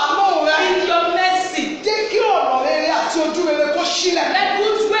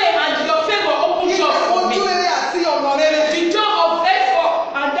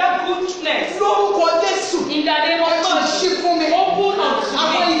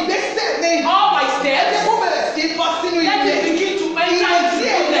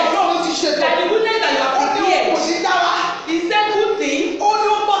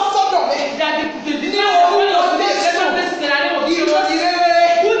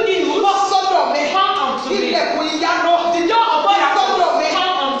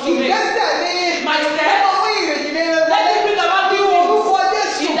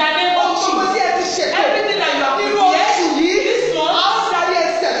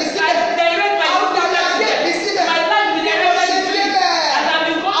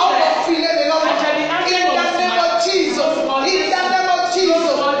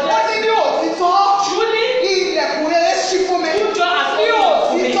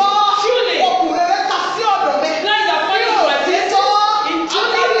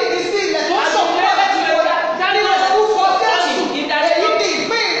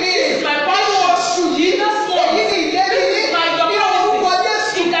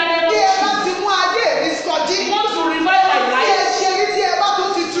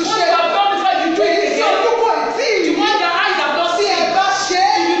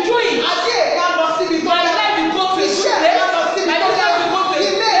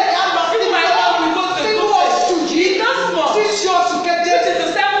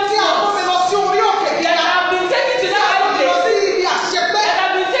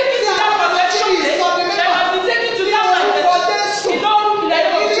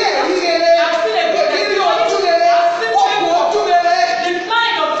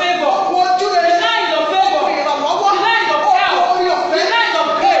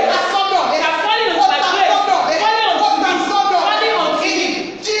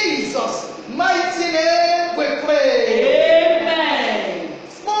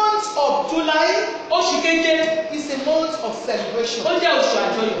 Oṣù keje. is a month of celebration. Ó jẹ́ oṣù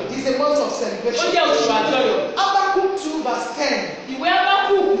àjọyọ̀. It's a month of Ó celebration. jẹ́ oṣù àjọyọ̀. Habakkuk 2 verse 10. Ìwé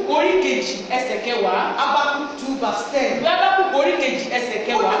Ábákùkù orí kejì ẹsẹ̀ kẹwàá. Habakkuk 2 verse 10. Ìwé Ábákùkù orí kejì ẹsẹ̀ Ó ní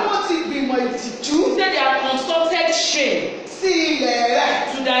kẹwàá. wọ́n ti gbìmọ̀ ìtìjú He said they have consulted shame sí ilẹ̀ rẹ̀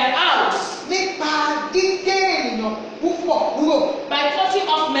to thy house nípa gígé ènìyàn púpọ̀ kúrò. by cutting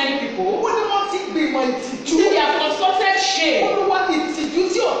off many people. Ó ní wọ́n ti gbìmọ̀ He ìtìjú. said they have consulted shame. Olúwa ìtìjú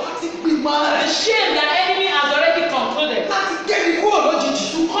tí ọ̀tá ti gbìmọ̀ The rẹ̀ shame that enemy has already concluded láti gé mi kúrò lójijì.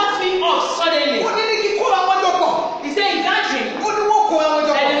 to cut me off suddenly. Ó ní kíkó àwọn jọpọ̀. He said in gathering Ó ní wọ́n kó àwọn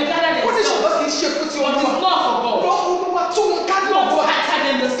jọpọ̀. and they will gather Ó ní themselves. ṣùgbọ́n kì í ṣe fún ti But it's Olúwa. not for God. Lọ Olúwa tún wọn ká God lọ́wọ́. scattered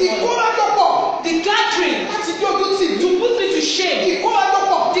them this morning. Ìkórajọpọ̀ The gathering láti dé ojú tì to mí. put me to shame.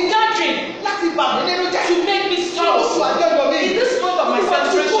 Ìkórajọpọ̀ The gathering láti bà mí nínú jẹ́. to make me Oṣù sorrowful. àjọyọ̀ mi. In this month of my Olúwa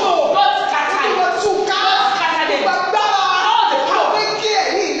tún celebration, kúrò. God scattered Olúwa it. tún ká. God scattered them. Gbàgbára. All the power. Àwọn kí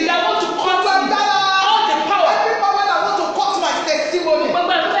ẹ̀yìn mi. That want to cut me. Gbàgbára. All the power. Every power that want to cut my testimony.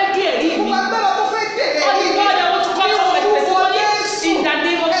 Gbogbo àwọn tó fẹ́ gé ẹ̀rí mi. Gbàgbára tó fẹ́ dèrè All the ẹ̀yìn mi. power that want to cut off my testimony. In the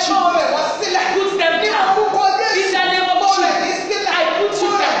name of Ẹ̀kọ́ Jesus. rẹ̀ wá sílẹ̀. Put them Ní down. orúkọ In Jésù. the name of Mo rẹ̀ ní Jesus. sílẹ̀. I put you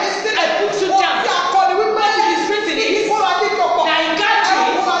Mo rẹ̀ down. ní sílẹ̀. I put you down. Wọ́n ti akọni wípé What is the truth in it? ìkóra dídọ̀pọ̀. That in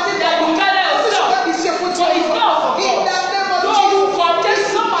gathering, that you gather yourself. Ó ti ṣe fún ti So it's not for In God. the name of Lórúkọ Jesus. It's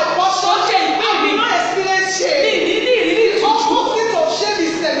Jésù. not my portion. Ó jẹ́ ìpín mi. I will not experience Mi shame. ní ìrírí ìtìjú. Opposite of shame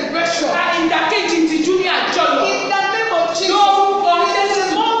is celebration. Ìdàkejì ìtìjú ní àjọyọ̀. In the name of Jesus. Lórúkọ It is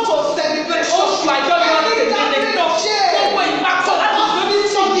Jésù. a month of celebration. Oṣù àjọyọ̀ Any tèmi gathering lè of shame. gbogbo ìpapọ̀ láti Not gbé be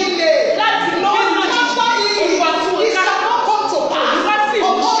so delay. láti gbé Lord, lójijì. after me, Olúwa tí mo it ká. shall not come to pass. Olúwa sì mú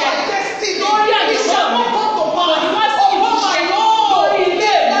Upon ṣẹ. my destiny. Lórí It àyẹ̀wò shall mi. not come to pass. Olúwa sì mú Upon ṣẹ. my Lord. Lórí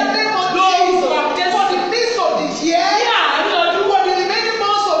ilé In the mi. name of Lórúkọ Jesus. Jésù. For the midst of the year. Ní àárín ọdún. For the remaining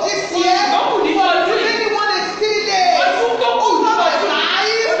months of this year. Ìyókù nínú For the ọdún yìí. remaining 180 days. Ọdún tó kù Over nínú my ọdún yìí.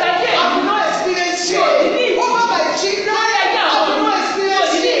 life. Ó dájú I èyí. will not experience Yóò ní shame. ìtìjú. Over my children. Lórí ayé I àwọn will ọmọ. not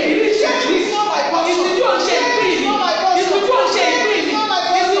experience Yóò ní shame. ìrírí ìtìjú. Shame is not my portion. Ìtìjú ò ṣe Shame ìpín is mi. not my portion. Ìtìjú ò ṣe Shame ìpín is mi. not my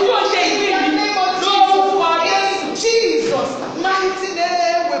portion. Ìtìjú ò ṣe In ìpín the mi. name of Lórúkọ Jesus. In Jesus' mighty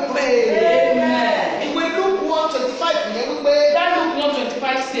name we pray. Amen. Ìwé Luke 1:25 yẹn wípé That Luke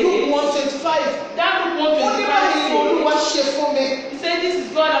 1:25 says. Luke 1:25 That Luke ó ní 1:25 báyìí ni Olúwa says. ṣe fún mi He said, "This is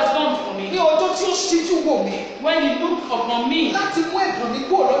God has done for ní me." ọjọ́ tí ó ṣíjú wò mí When He looked upon me, láti mú ẹ̀gàn mi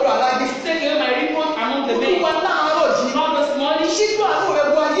kúrò lọ́dọ̀ alágbè. take away my reproach among the Olúwa men. láàárọ̀ yìí Not this morning, ṣíjú àánú rẹ̀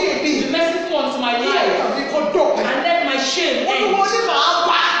wọ ayé mi. be merciful unto my Ní life ẹ̀gàn mi kó dọ̀pẹ́. and let my shame Olúwa end. ní màá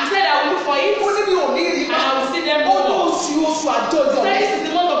bá. He said, "I will look for it Ó ní mi ò ní rí and mọ́. I will see them Ó no ní more." oṣù He àjọyọ̀ said, mi. "This is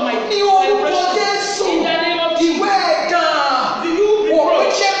the month of my Ní orúkọ celebration." Jésù. In the name of Jesus. Ìwé ẹ̀gàn. Do you Wò ó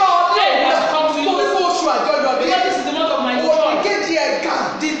reproach? ṣe máa Let it has come to you. torí fún oṣù àjọyọ̀ mi. Because this is the month of my Òní joy. kejì ẹ̀gàn.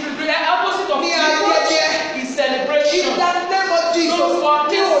 The opposite of Ní reproach ayẹyẹ. is celebration. In the name of Jesus. Lórúkọ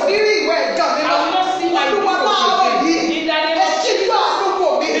Ní Jésù. òníri ìwé ẹ̀gàn mi. I will not see my Olúwa reproach láàárọ̀ again. yìí. In the name Ẹ of ṣí Jesus. gbọ́ àánú wò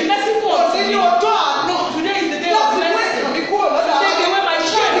mí. Be merciful unto Òní ní me. ọjọ́ àánú. Today is the day of Láti mú blessing. ẹ̀gàn mi kúrò lọ́dọ̀ Take away my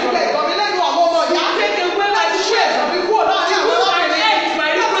shame. Láti gbẹ ẹ̀gàn mi lẹ́nu àwọn ọmọ ìyá. Take away my Láti mú shame. ẹ̀gàn mi kúrò láàrin àwọn Put an arábìnrin. end to my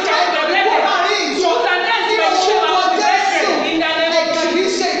Láti reproach gbẹ and ẹ̀gàn my mi kúrò brethren. láàrin ìjọ. Put an end to Ní my shame orúkọ among the brethren. Jésù. In the name of Ẹ̀gàn Jesus. kì í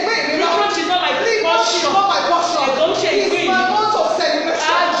ṣe ìpín mi lọ. Reproach is not my Reproach is portion. not my portion. Ẹ̀gàn ń ṣe It's ìpín my mi. month of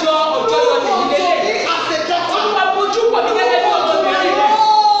celebration. Àjọ ọjọ́ Look ìwọ̀n unto ìdílé. me as a daughter. Olúwa bojú wò mí gẹ́gẹ́ bí ọmọbìnrin rẹ̀.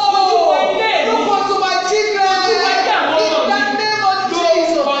 Ojú wo ilé mi. Look unto my children. Ojú wo ẹgbẹ́ àwọn In ọmọ the mi. name of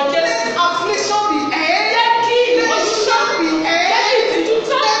Jesus. Lórúkọ Jésù. Let affliction be end. Jẹ́ kí Let ìwọ́jú shame be end. Jẹ́ kí ìtìjú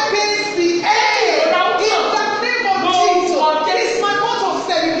tán. Let pains be end. In the name of Jesus. It's my month of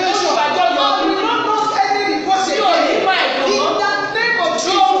celebration. Oṣù àjọyọ̀ I mi. will not lose any reproach Mi ò ní again. bá ẹ̀gàn In mọ́. the name of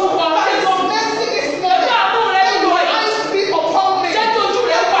Jesus. Lórúkọ By Jésù. your mercy this morning. Ẹgbẹ́ àánú rẹ̀ Let lò your ẹ́. eyes be upon me. Jẹ́ kí ojú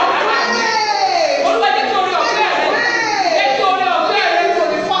rẹ̀ wà lára mi. Pray. Olúwa jẹ́ kí orí ọ̀fẹ́ rẹ̀. Jẹ́ kí orí ọ̀fẹ́ rẹ̀. To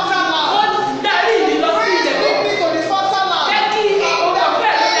the fatherland. Ó darí mi lọ sí Pray, ilẹ̀ lead náà. me to the fatherland. Jẹ́ kí orí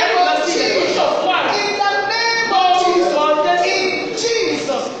ọ̀fẹ́ rẹ̀ darí mi lọ sí ilẹ̀ tó ṣọ̀fún àrà. In the name of Lórúkọ Jesus. Jésù. In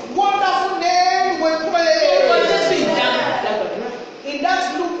Jesus' wonderful name we Lórúkọ pray. Jésù ìdáhùn àdàgbàdúrà. In that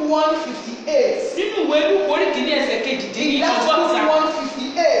Luke 1:58. Nínú ìwé Lúùkù orí kìíní ẹsẹ̀ In kejìdínní that Luke ọgọ́ta.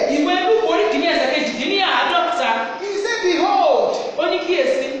 1:58. Ìwé Lúùkù orí kìíní ẹsẹ̀ kejìdínní àádọ́ta. He said, Behold, Ó ní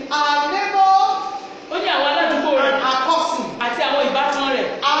kíyèsí. our neighbor Ó ní àwọn aládùúgbò and rẹ̀ our cousin àti àwọn ìbátan rẹ̀.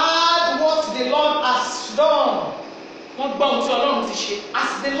 heard what the Lord has done. Wọ́n gbọ́ ohun tí Ọlọ́run ti ṣe.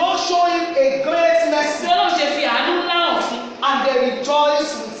 As the Lord showed him a great Bí mercy, Ọlọ́run ṣe fi àánú ńlá hàn fún. and they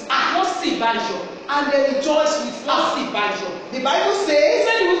rejoiced with us. Wọ́n sì bá yọ̀. And they rejoiced with Wọ́n us. sì bá yọ̀. The Bible says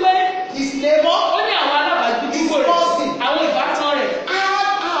Bíbélì wípé his neighbor ó ní àwọn alábàágbépọ̀ rẹ̀, àwọn ìbátan rẹ̀. had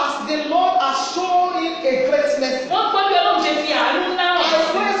as the Lord has shown him a great mercy. Wọ́n gbọ́ bí Ọlọ́run ṣe fi àánú ńlá hàn I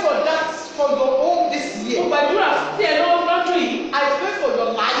fún. pray for that for your home this Mo year. gbàdúrà sí ẹ lọ́dún yìí. I pray for your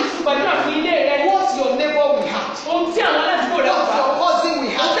life. Mo gbàdúrà fún ilé rẹ.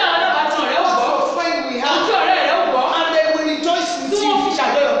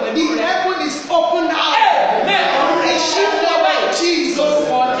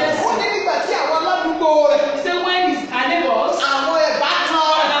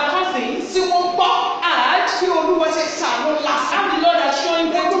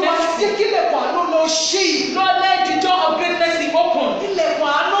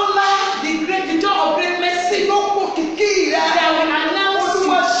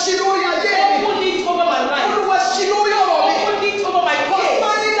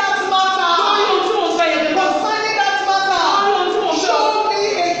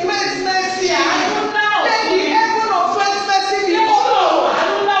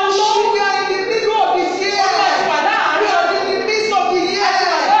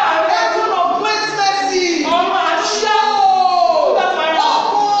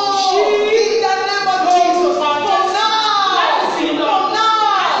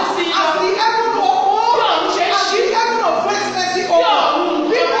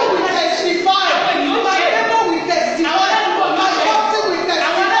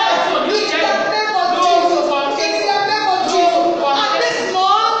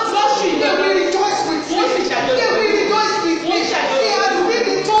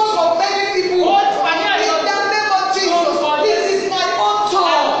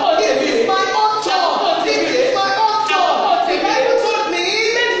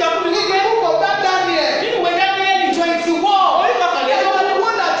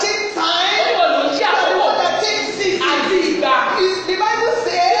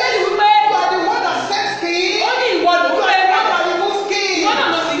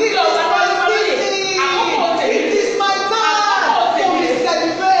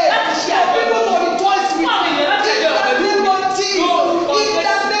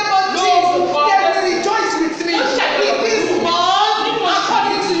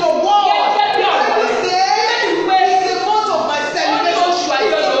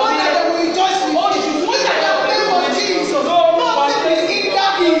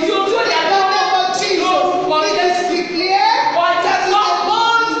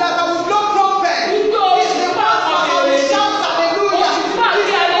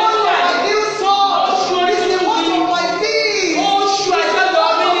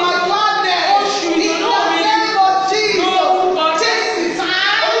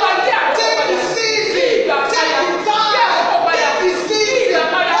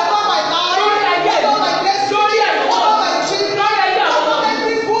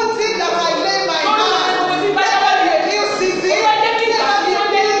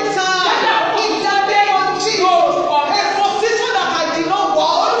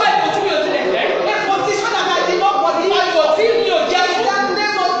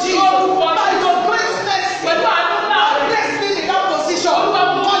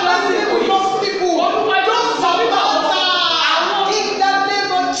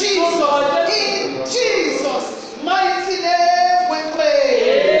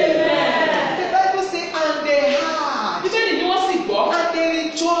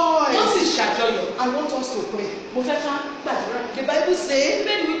 The Bible says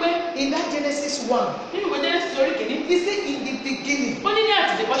Bíbélì wípé in that Genesis 1, nínú ìwé Genesis orí kìíní, he said in the beginning, ó ní ní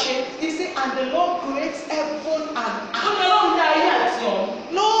àtètèkọ́ṣe, he said, and the Lord creates heaven and ó ní earth. Ọlọ́run dá ayé àti ọ̀run.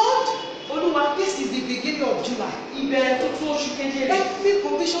 Lord, Olúwa, this is the beginning of July. ìbẹ̀rẹ̀ tuntun oṣù keje rẹ̀, Every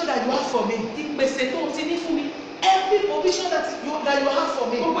provision that you have for me, ìpèsè tó ti ní fún mi, every provision that you have for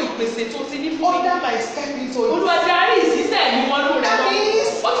me, gbogbo ìpèsè tó ti ní fún mi. order my step into it. Olúwa darí ìṣísẹ̀ mi wọnú rẹ̀ That lọ.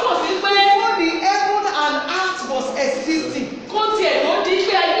 means Ó túmọ̀ sí pé before the heaven and earth was existing, kó tiẹ̀ tó di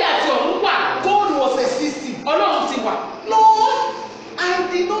pé ayé àti ọ̀run wà, God was existing. Ọlọ́run ti wà. Lord, I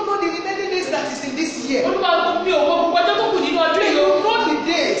did not know the remaining days that is in this year. Olúwa mi ò mọ gbogbo ọjọ́ tó kù nínú ọdún yìí o. You know the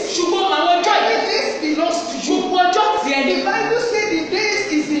days. Ṣùgbọ́n àwọn ọjọ́ The yìí, days belongs to you. gbogbo ọjọ́ tiẹ̀ ni. The Bible says the days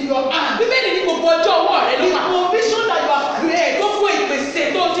is in your hand. Bíbélì ní gbogbo ọjọ́ ọwọ́ rẹ ló The wà. provision that you have created, Gbogbo ìpèsè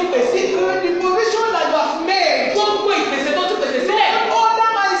tó ti pèsè. the provision that you have made, Gbogbo ìpèsè tó ti pèsè sílẹ̀. order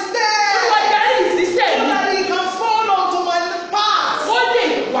my Olúwa steps darí ìṣísẹ̀ so mi. that it can fall onto my path. Ó lè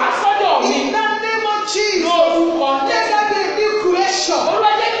wá sọ́dọ̀ mi. In the name of Jesus, Lórúkọ let Jésù. there be a new creation.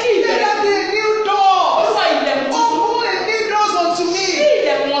 Olúwa jẹ́ kí Let ìbẹ̀rẹ̀. there be a new door. Olúwa ilẹ̀kùn tuntun. Open a new doors unto Kí me.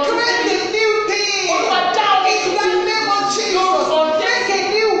 ilẹ̀kùn ọ̀tun Create sí mi. a new thing. Olúwa dá ohun In the tuntun. name of Jesus, Lórúkọ make Jésù. a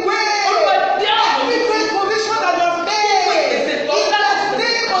new way. Olúwa dá ohun Every tuntun. great provision that you have made. In the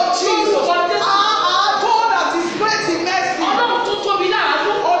name of Jesus. God that is great in mercy. Ọlọ́run tó tóbi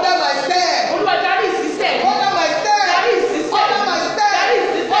láàánú. Order my steps. Olúwa darí ìṣísẹ̀ mi. Order my steps. Darí ìṣísẹ̀ mi. Order my steps. Darí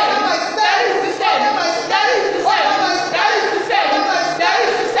ìṣísẹ̀ mi. Order my Darí steps. ìṣísẹ̀ mi. Order my Darí steps. ìṣísẹ̀ mi. Order my Darí steps. ìṣísẹ̀ mi. Order my Darí steps.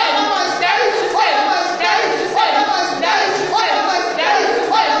 ìṣísẹ̀ mi. Order my Darí steps. ìṣísẹ̀ mi. Order my Darí steps. ìṣísẹ̀ mi. Order my Darí steps. ìṣísẹ̀ Order mi. my Darí steps. ìṣísẹ̀ Order mi. my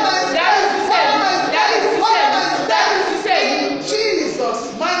Darí steps. ìṣísẹ̀ Order mi. my Darí steps. ìṣísẹ̀ Order mi. my Darí steps. ìṣísẹ̀ mi. In Jesus'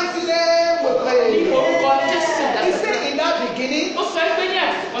 mighty name we pray. Ní orúkọ Jésù He dàgbà. said in that beginning, Ó sọ pé ní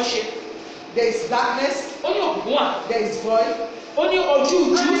àtìkọ́ṣe, there is darkness, ó ní òkùnkùn wà, there is void, ó ní ojú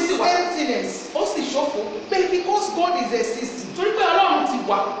and ìjú there sì is wà, emptiness. ó sì ṣófo. But because God is existing, Torí pé Ọlọ́run ti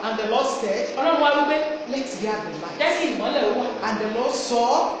wà, and the Lord said, Ọlọ́run wá wípé let there be light. jẹ́ kí ìmọ́lẹ̀ ó wà. And the Lord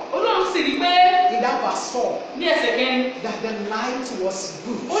saw Ọlọ́run sì rí pé in that verse 4 ní ẹsẹ̀ kẹrin, that the light was ó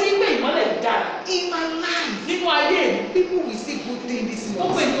good. rí pé ìmọ́lẹ̀ dára. In my life, Nínú ayé mi, people will see good things this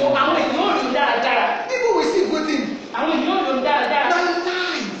gbogbo morning. àwọn ènìyàn ò rí o dáradára. People will see good things. Àwọn ènìyàn ò rí o dáradára. My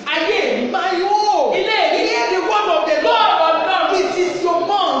life, Ayé mi, my home. ilé mi, Hear the word of the Lord. lọ́ọ̀rọ̀ Ọlọ́run, It is your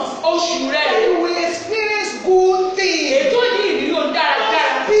month. oṣù rẹ̀ And you will experience good things. ètò ní ìrírí o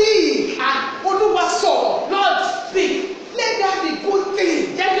dáradára. Speak. Olúwa sọ̀rọ̀. Lord speak, Let there be good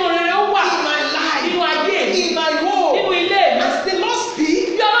things jẹ́ kí orin ó wà in my life, nínú ayé mi, in my home. nínú ilé mi. As the Lord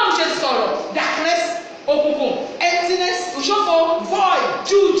speak, Bí Ọlọ́run ṣe sọ̀rọ̀, darkness, òkùnkùn, emptiness, òṣófo, void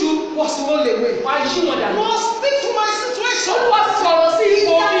júùjú, was rolled away. wá yí wọn dànù. Lord, speak to my situation. Olúwa sọ̀rọ̀ sí In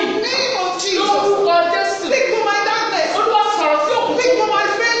ipò mi. the name of Jesus. Lórúkọ Jésù. Speak to my darkness. Olúwa sọ̀rọ̀ sí òkùnkùn. Speak to my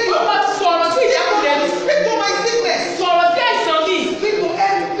failure. Olúwa sọ̀rọ̀ sí ìjákulẹ̀ mi. Speak to my sickness. Sọ̀rọ̀ sí àìsàn mi. Speak to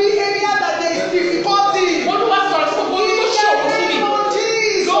every area that there is difficulty. Olúwa sọ̀rọ̀ sí gbogbo In ohun tó the ṣòro fún mi. name of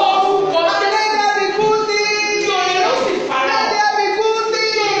Jesus. Lórúkọ And let Jésù. there be good things. Kí orin ó sì fara Let hàn. there be good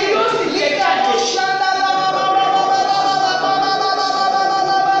things. Yóò sì lè jáde.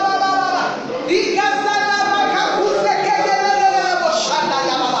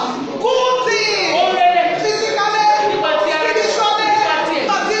 Good things. Ohun rere. Physically, Nípa ti ara rẹ̀. spiritually, Nípa ti ẹ̀mí.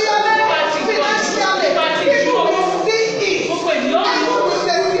 materially, Nípa ti ìtọ́jú. financially. Nípa ti People ìṣòro. will see it. Gbogbo ènìyàn And rí. God will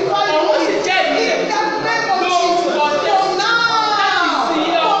testify to Ọ̀run sì it. jẹ́ ìlú In rẹ̀. the name of Lórúkọ Jesus. Jésù. From now, Láti ìsìn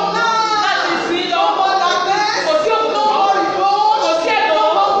lọ. from now, Láti ìsìn lọ. no more darkness, Kò sí òkùnkùn no mọ́. more reproach, Kò sí ẹ̀dọ̀ no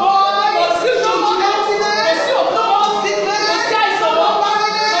mọ́. more void, Kò sí no more ìjòjúmọ́. emptiness, Kò sí òkùnkùn no mọ́. more sickness, Kò sí àìsàn no mọ́. more Kò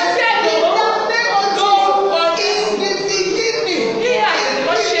barrenness. sí ẹ̀dọ̀ In mọ́. the name of Lórúkọ Jesus. Jésù. In the beginning, Ní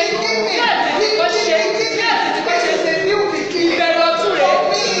àtètèkọ́ṣe. Ní àtètèkọ́ṣe. Ní àtètèkọ́ṣe. there is a new beginning. Ìbẹ̀rẹ̀ ọ̀tun rẹ̀. For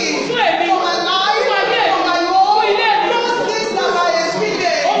me, Fún èmi. for my life, Fún ayé mi. for my home, Fún ilé mi. those things that I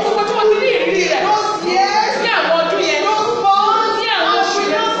experienced. Ohun gbogbo tí mo ti ní ìrírí rẹ̀. Those years, Ní àwọn ọdún yẹn. those months, Ní àwọn I oṣù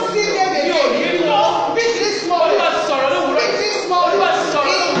will yẹn. not see them Mi ò ní again. rí wọn. Speak this morning. Olúwa ti sọ̀rọ̀ lówùúrọ̀. Speak this morning. Olúwa ti sọ̀rọ̀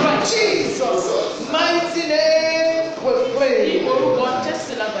In lówùúrọ̀. Jesus' mighty name we Ní pray. orúkọ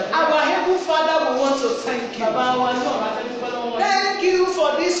Jésù lágbàdá. Our Heavenly Father, we want to thank you. Bàbá wa ní ọ̀rọ̀ afẹ́dúpẹ́ lọ́wọ́ rẹ̀. Thank you for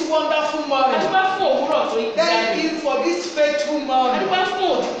this wonderful morning. Adúpẹ́ fún òwúrọ̀ tó yí Thank you for this faithful morning. Adúpẹ́ fún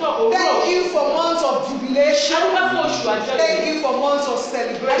òtítọ́ òwúrọ̀. Thank you for months of jubilation. Adúpẹ́ fún oṣù àjọyọ̀. Thank you for months of Adúpẹ́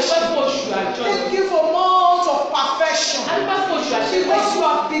celebration. fún oṣù àjọyọ̀. Thank you for months of perfection. Adúpẹ́ fún oṣù àṣepẹ́. Because you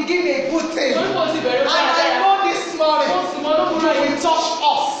have begun a good thing. Torí mo ti bẹ̀rẹ̀ fún And I àdáyà. know this morning Ó sì mọ lókùnrin you yìí. will touch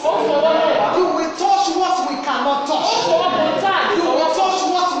us. Ó fọwọ́ náà wá. You will touch what we cannot Ó touch. fọwọ́ kan tá à ní You fọwọ́ will kan. touch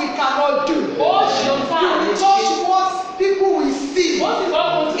what we cannot do. Ó ṣe ohun tá à You ní will ṣe. touch what people will see. Ó sì fọwọ́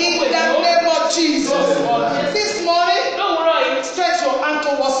kan tí In kò the ènìyàn. name of Jesus. This morning, Lówùúrọ̀ yìí. stretch your hand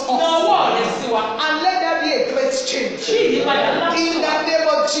towards Na us. ọwọ́ rẹ̀ sí wa. And let there be a great change. Kí ìyípadà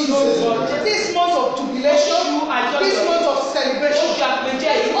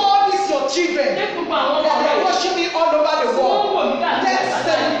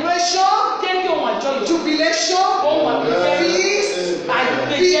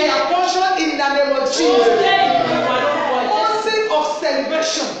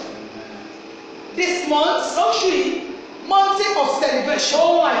celebration. This month, Lóṣù yìí, mountain of celebration.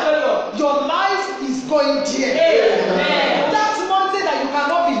 ohun àjọyọ̀. Your life is going there. Amen. That mountain that you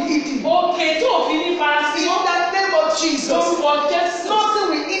cannot be hidden. Òkè tó òfin ní In Faransé. the name of Jesus. Lórúkọ Jésù. Nothing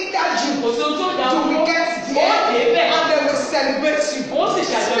will hinder you. Kò sí ohun tó dà You will get there Ó dé bẹ́ẹ̀. and they will celebrate you. Ó sì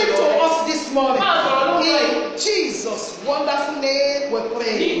Speak ṣàjọyọ̀ to rẹ̀. us this morning. Máa sọ̀rọ̀ lórúkọ yìí. In Jesus' wonderful name we Ní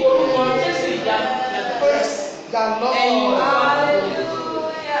pray. orúkọ Jésù ìyá. Praise the Ẹ̀yin Lord.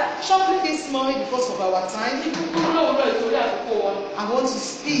 Hallelujah. Shortly this morning, because of our time, Kúrò lówùúrọ̀ ìtorí àkókò wa. I want to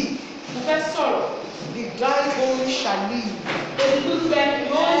speak. Mo fẹ́ sọ̀rọ̀. The dry bone shall live. Egun gbígbẹ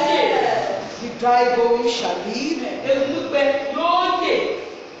yóò yè. The dry bone shall live. Egun gbígbẹ yóò yè.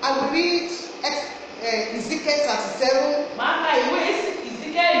 I will read Ezekiel 37, Màá ka ìwé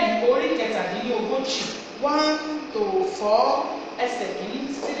Ìsíkẹ́ẹ̀lì orí kẹtàdínlógójì. 1 to 4. Ẹsẹ̀ kìíní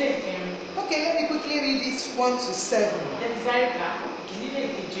sílé ìkẹrin. Okay, let me quickly read it 1 to 7. Ẹ̀dísáìkà ìkíní lè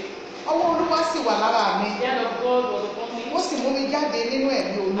keje. Ọwọ́ Olúwa sì wà lára mi. The hand of God was upon me. Ó sì mú mi jáde nínú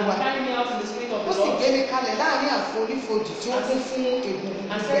ẹ̀mí Olúwa. And carried me out in the spirit of Ó the sì Lord. gbé mi kalẹ̀ láàrin àfonífojì tí ó kún fún egungun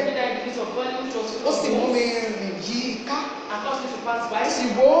And gbígbẹ. set me down in the midst of valley which was full Ó of sì mú mi bones. rìn yí i ká. And caused me to pass by. Sì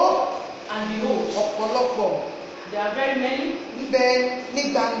wó And behold, ọ̀pọ̀lọpọ̀ there are very many níbẹ̀ ní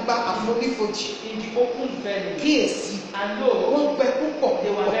gbangba àfonífojì. in the open valley. Kíyèsí, And lo, wọ́n gbẹ púpọ̀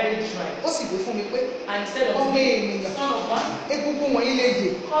they were púpọ̀. very dry. Ó sì wí fún mi pé And he said ọmọ unto me, ènìyàn, Son of man, egungun wọ̀nyí lè yè.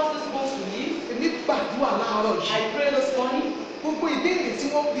 cause these bones to live. Èmi gbàdúrà láàárọ̀ yìí. I pray this morning. Gbogbo ìbéèrè tí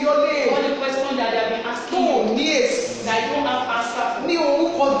wọ́n bí ọ́ léèrè All the questions that they have been tó asking ò you ní èsì. that you don't have answer for. Ní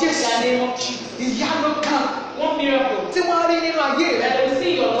orúkọ In the Jésù, name of Jesus. ìyanu kan One miracle tí wọ́n rí nínú ayé rẹ̀ that they will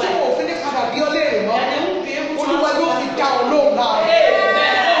see in your tí life. wọn ò fi ní padà bí ọ́ léèrè mọ́. That they won't be able to Olúwa answer yóò fi for. dá ọ lóhùn láàárọ̀.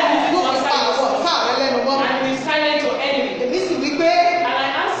 Amen. Yóò fi pa àwọn ọ̀tá rẹ lẹ́nu mọ́. And you will silence your enemy. Èmi sì wí pé And I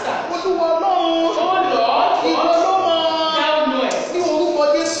answer, Olúwa Ọlọ́run Oh Lord, ìwọ God, ló mọ̀ thou knowest. ní orúkọ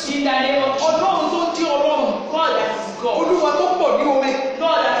Jésù. In the name of Jesus. Ọlọ́run tó jí Ọlọ́run. God that is God. Olúwa tó pọ̀ ní omi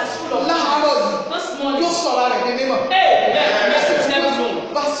God that is full of láàárọ̀ yìí this morning. yóò sọ̀rọ̀ rẹ̀ ní mímọ́. Amen. Message never known.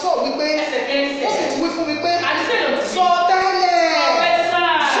 Pásítọ̀ wípé Ẹsẹ̀ kẹ́rin ó sì sẹ̀. ti wí fún mi pé And he said unto sọ me, tẹ́lẹ̀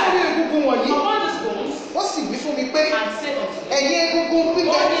Prophesy sórí egungun wọ̀nyí. upon these bones, Ó sì wí fún mi pé and said unto me, ẹ̀yin egungun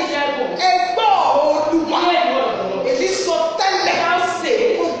gbígbẹ All these dry bones, ẹ gbọ́ Olúwa. hear the word of the Lord. Èmi sọ tẹ́lẹ̀ Thou say,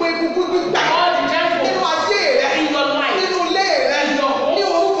 gbogbo egungun gbígbẹ all the dry nínú bones ayé rẹ in your life, nínú ilé rẹ in your home, ní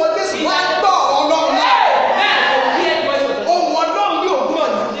orúkọ Jésù in wá the- gbọ́ Ọlọ́run náà. Amen. Hear the voice of the Lord. Ohùn Ọlọ́run ní òwúrọ̀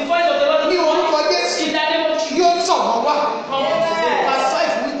yìí The voice of the Lord ní this orúkọ morning, Jésù in the name of Jesus. yóò tọ̀ wọ́n wá. Come today. Pásítọ̀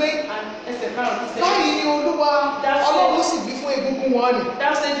ìfún wípé And ẹsẹ̀ karùn-ún said, báyìí ni Olúwa Ọlọ́run sì wí fún egungun wọn nì.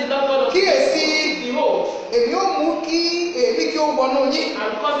 Thou said the Lord God of Kíyèsí behold, èmi ó mú kí èémí kí ó wọnú yín I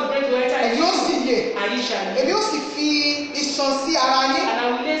will cause the brain to enter ẹ̀yin into ó sì yè you, and ye shall live. èmi ó sì fi iṣan sí ara yín And I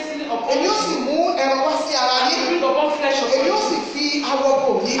will lay seal upon èmi ó you, sì mú ẹran wá sí ara and yín will bring upon flesh upon èmi ó you, sì fi awọ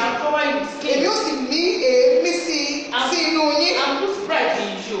bò yín and cover you with èmi skin, ó sì mí èémí sí inú yín and put breath in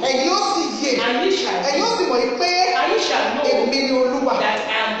you, ẹ̀yin ó sì yè and ye shall ẹ̀yin ó live. sì mọ̀ yín pé And ye shall know èmi ni Olúwa that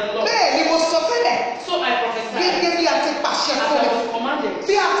I am the Lord. bẹ́ẹ̀ ni mo sọ tẹ́lẹ̀ So I prophesied, gẹ́gẹ́ bí a ti pàṣẹ as fún I mi was commanded.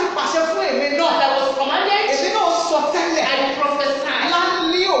 bí a ti pàṣẹ fún èmi náà As I was commanded, èmi náà sọ tẹ́lẹ̀ I prophesied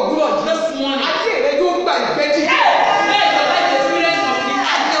ní òwúrọ̀ yìí this morning. ayé rẹ yóò gba ìgbẹ́dì Let your life experience of this.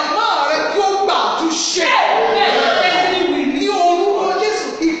 àyànmọ́ rẹ yóò gba àtúnṣe Let your destiny will ní orúkọ Jésù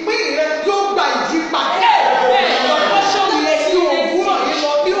ìpín rẹ yóò gba ìyípadà your portion will ní experience òwúrọ̀ yìí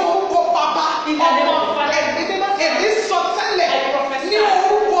lọ ní orúkọ bàbá In the name of the Father. ẹ̀mí mímọ́ èmi sọ tẹ́lẹ̀ I prophesy. ní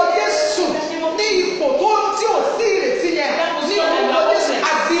orúkọ Jésù ní ipò tó tí ò sí ìrètí yẹn ní orúkọ Jésù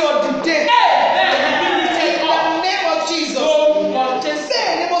àgbé ọ̀dìdẹ in the name of Jesus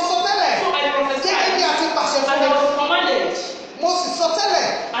bẹ́ẹ̀ ni mo sọ tẹ́lẹ̀ So I gẹ́gẹ́ bí prophesied a ti pàṣẹ as fún I mi was commanded, mo sì sọ tẹ́lẹ̀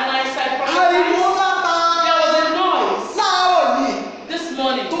and I said ariwo prophesied. láta There was a noise láàárọ̀ yìí this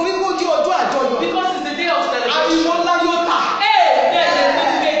morning torí kó jẹ́ ọjọ́ àjọyọ̀ because it's the day of ariwo celebration. ńlá yóò tà Hey, there's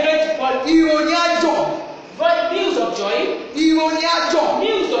going to be a great ìròyìn àjọ news of joy, ìròyìn àjọ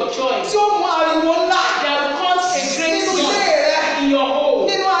news of joy. tí ó mú ariwo ńlá There will cause a great nínú ilé noise rẹ in your home,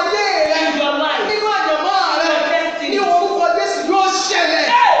 nínú ayé rẹ in your life. nínú àyànmọ́ rẹ Your destiny. ní orúkọ Jésù yóò ṣẹlẹ̀.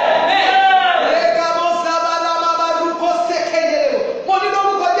 Amen. Ẹ̀ka mọ́ sábàlá bàbá dúkọ́ sẹ́kẹ̀lẹ̀ o. Mo ní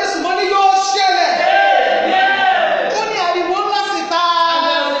lórúkọ Jésù mo ní yóò ṣẹlẹ̀. Amen. Ó ní ariwo ńlá síta. And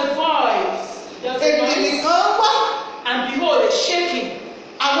there was a voice. There was a Èmi noise. nìkan wá. And behold, a shaking.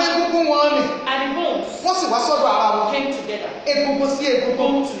 Àwọn egungun wọn nì. And the bones Wọ́n sì wá sọ́dọ̀ ara wọn. came together. Egungun sí egungun.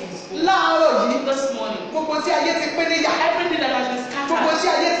 Bone to his bone. Láàárọ̀ yìí, This morning, gbogbo tí ayé ti pín níyà. everything that has been Gbogbo scattered, tí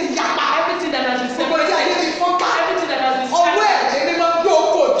ayé ti yapa. everything that has been Gbogbo tí ayé separated, ti fọ́nká. everything that has been Ọwọ́ scattered. ẹ̀mí mímọ́ gbé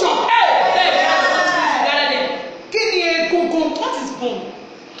oko jọ. Hey, gather them. Kí ni egungun? What is bone?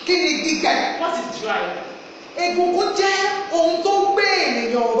 Kí ni gbígbẹ? What is dry? Egungun jẹ́ ohun tó gbé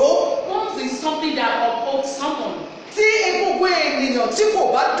ènìyàn ènìyàn tí kò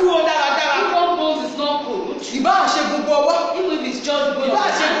bá dúró dáradára. If one bone is not good, Ìbá ṣe gbogbo ọwọ́. even if it's just the bone of Ìbá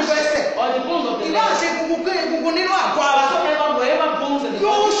the ṣe gbogbo hand ẹsẹ̀. or the bones of the Ìbá leg, ṣe gbogbo egungun nínú àgọ́ ara. whatever bones in the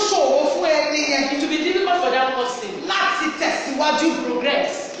Yóò body, ṣòro fún ẹni yẹn it will be difficult for that person láti tẹ̀síwájú,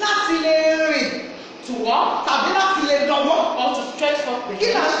 progress, láti lè rìn to walk tàbí láti lè lọ́wọ́. or to stretch forth the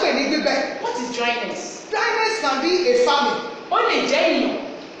Kí là hand. ń pè ní gbígbẹ? What is dryness? Dryness can be a famine. Ó lè jẹ́ èèyàn.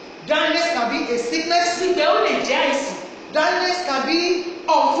 Dryness can be a sickness. Gbígbẹ ó lè jẹ́ àìsàn. Dryness can be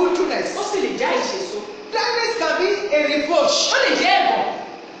unfruitfulness. Ó sì lè jẹ́ àìṣèso. Dryness can be a reproach. Ó lè jẹ́ ẹ̀gàn.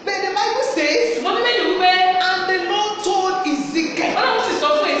 But the Bible says, Ṣùgbọ́n Bíbélì wípé and the Lord told Ezekiel, Ọlọ́run sì sọ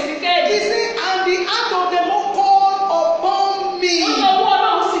fún he Èsíkẹ́ẹ̀lì. said, and the hand of the Lord called upon me. Ó ní ọwọ́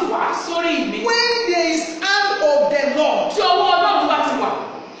Ọlọ́run sì wá sórí mi. When there is hand of the Lord, Tí ọwọ́ Ọlọ́run bá ti wà.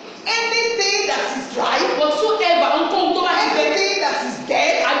 anything that is dry, Whatsoever ohunkóhun tó bá ti gbẹ. anything that is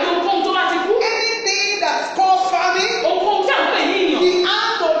dead, Àbí ohunkóhun tó bá ti kú. anything that's called famine, Ohunkóhun tí à ń pè ní ìyàn. the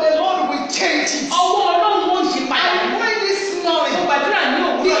hand of the Lord will change it. Ọwọ́ Ọlọ́run ó yí padà. I pray this Mo morning, gbàdúrà ní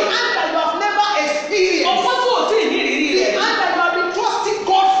the òwúrọ̀. hand that you have never experienced, Ọwọ́ tó ò tí ì ní ìrírí the rẹ̀. hand that you have been trusting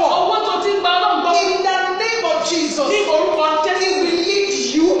God for, Ọwọ́ tó ti ń gba Ọlọ́run gbọ́. in the name of Jesus, Ní orúkọ He Jésù. will lead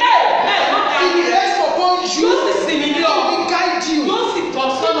you, He will rest upon you, Yóò sì sinmi He lé ọ. will guide you. Yóò sì tọ́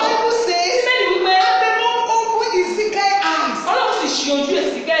The sọ́nà. Bible says, Bíbélì wípé and the Lord opened Ezekiel's eyes. Ọlọ́run sì ṣí ojú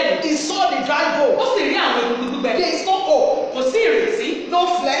Èsíkẹ́ẹ̀lì. He saw the dry bone. Ó sì rí àwọn egungun gbígbẹ. There is no hope, Kò sí ìrètí. no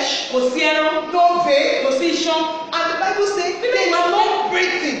flesh, Kò sí ẹran. no vein. Kò sí iṣan. And the Bible says there is no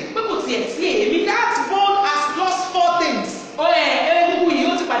breathing. Pé kò tiẹ̀ sí èémí. That bone has lost four things. Egungun yìí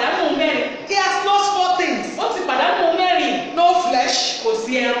ó ti pàdánù ohun mẹ́rin. He has lost four things. Ó ti pàdánù ohun mẹ́rin. No flesh. Kò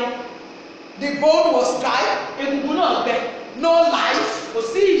sí ẹran. The bone was dry. Egungun náà gbẹ. No life. Kò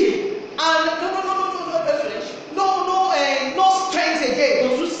sí ìyè. And no strength Kò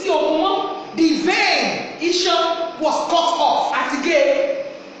again. tún sí okun mọ́. The vein Iṣan was cut off. àti gé.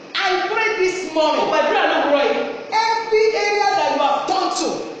 I pray this Mo morning, gbàdúrà lówùúrọ̀ yìí. every area that you have turned to,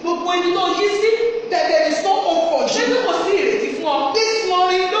 Gbogbo ibi tó yí sí. that there is no hope for Ṣé you. bí kò sí ìrètí fún ọ? This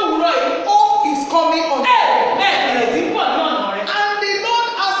morning, Lówùúrọ̀ yìí. hope is coming on you. Ìrètí pọ̀ ní ọ̀nà rẹ̀. And the Lord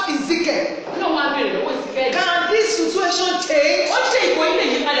asked Ezekiel, Ọlọ́run á béèrè lọ́wọ́ Èsíkẹ́ẹ̀lì. can this situation change? Ó ṣe ìkó ilé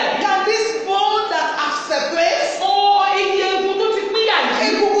yìí padà bí. Can this bone that have separated, Iye egun tó ti pínyà yìí.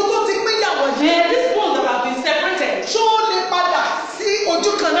 egungun tó ti pín yàwọ̀ yìí, This bone that have been separated. ṣó lè padà sí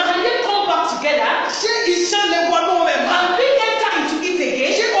ojú kan náà? Can they come back together? Ṣé iṣan lè wọnú rẹ̀ mọ́? Can we enter into it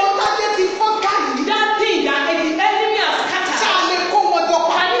again? Ṣé ohun tájé ti fọ́nká yìí? That thing that the enemy has Ṣá scattered. lè kó wọn jọ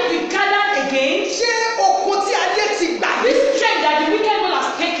pa? Can it be gathered again? Ṣé okun tí ayé ti gbà This yìí? strength that the wicked one has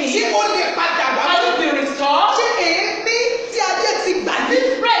taken. Ṣé ó lè padà wá? Can it be restored? Ṣé èémí tí ayé ti gbà yìí? This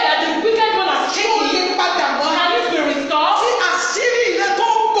bread that the wicked one has Ṣé ó lè taken. padà wá? Can it be restored? Tí àṣírí rẹ tó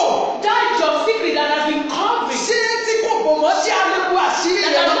ń bọ̀, That your secret that has been covered. ṣé tí kò bò mọ́ ṣé a lè bu àṣírí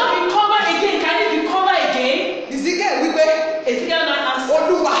That rẹ has náà? not been covered again. Can it be covered again? Ezekiel wípé, Ezekiel now answered.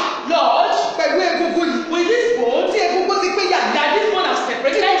 Olúwa, Lord, pẹ̀lú egungun yìí, with this bone tí egungun ti pín yàrá, that this one has tí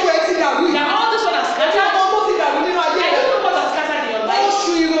separated, gbogbo ẹ ti dàrú yìí, that all this one has àti scattered, àwọn tó ti dàrú nínú ayé I rẹ. don't know what has scattered in your life.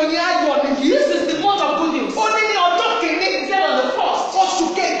 Oṣù ìròyìn ayọ̀ nìyí. This is the month of good news. Ó ní ní ọjọ́ kìíní, He said on the first oṣù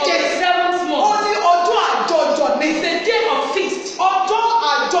of keje, the seventh ó month. ní ọjọ́ àjọyọ̀ ní. It's a day of feast. Ọjọ́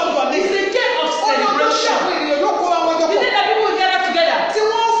àjọyọ̀ ní. It's a day of Ó ní ọjọ́ tí celebration. àwọn ènìyàn yóò kó àwọn ọjọ́ He pọ̀. said that people will gather together, Tí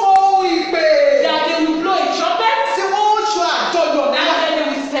wọ́n fọ ohun ìpè. that they will blow a trumpet, Tí wọ́n ń ṣe àjọyọ̀ and náà. then they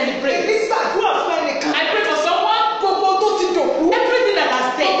will celebrate. Èmi gbàdúrà fún ẹnìkan. I pray for someone, Gbogbo tó ti dòkú. everything that has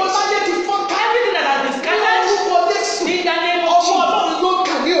Gbogbo stayed, táyé ti fọ́nká. everything that has been Ní scattered, orúkọ Jésù. in the name of Ọmọ Jesus. Ọlọ́run ló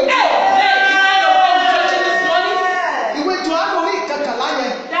kà ní òkú. Hey, hey, the kind of God judging this morning. Ìwé Jòhánù orí ìkẹkànlá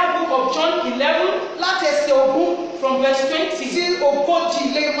yẹn That book of John 11 láti ẹsẹ̀ ogún from verse 20 sí ogójì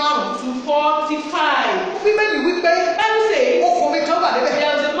lé márùn-ún. to 45. Bíbélì wípé Bible says ọkùnrin kan wà níbẹ̀.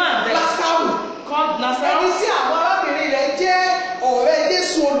 there was a man there Lásárù. called Ẹni Lazarus. tí àwọn arábìnrin rẹ̀ jẹ́ ọ̀rẹ́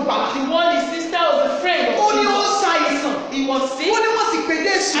Jésù olùgbàlà. The one his sister was a friend Ó of ní ó Jesus. ṣàìsàn. He was sick Ó ní wọ́n sì pè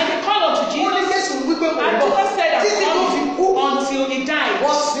Jésù. and they called unto Ó ní Jesus. Jésù wípé kò And bọ̀. Jesus said that Títí tó fi kú. until he died.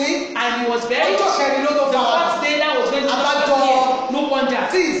 Wọ́n sin. And he was buried. Ọjọ́ kẹrin ló tó The fara. fourth day that was when Jesus Abájọ. appeared. No wonder.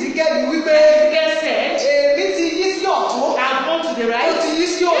 Tí Ìsíkẹ́lì wípé Ezekiel said, èmi ti yí sí ọ̀tún. I've gone to the Ó right, ti yí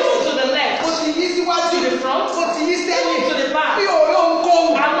sí even òsì. to the Ó left, ti yí síwájú. to the front, Ó ti yí sẹ́yìn. even to the back. Bí òré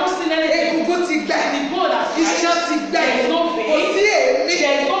ohunkóhun. I've not seen anything. Egungun ti gbẹ. The bone has Iṣan dried. ti gbẹ. There is no Kò vein. sí èémí.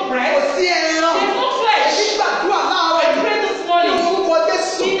 There is no Kò breath. sí ẹran. There is no Èmi flesh. gbàdúrà láàárọ̀ I yìí. pray this Ní morning orúkọ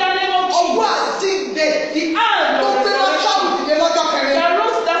Jésù. in the name of Ọwọ́ Jesus. àjíǹde. The hand Tó of gbé Lásárù resurrection dìde lọ́jọ́ kẹrin. that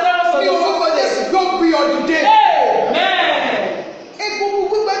rose Lazarus on Ní the orúkọ fourth day. Jésù yóò gbé ọ dìde. Amen. Egungun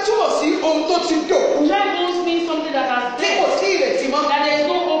gbígbẹ túmọ̀ sí ohun tó ti dòkú. Dry bones means something that has Tí kò dead, sí ìrètí mọ́. that there is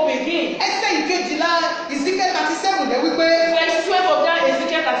no hope again. Ẹsẹ̀ ìkejìlá Ezekiel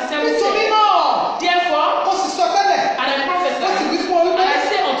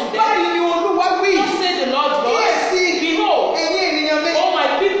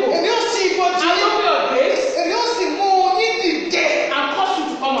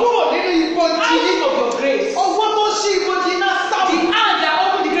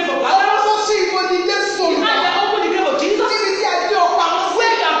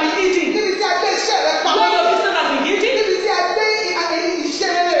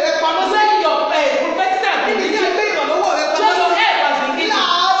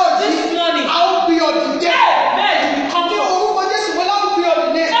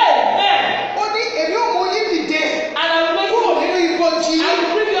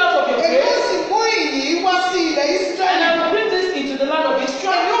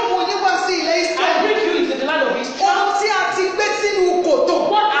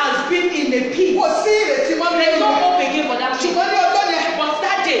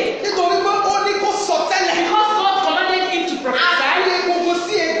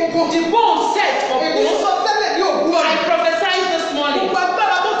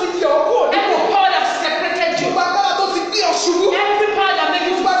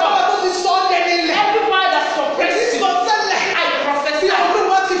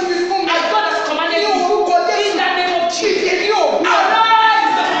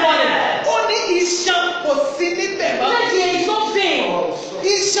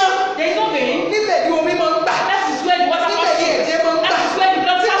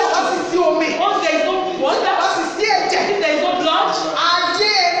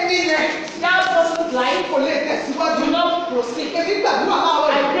gbàdúrà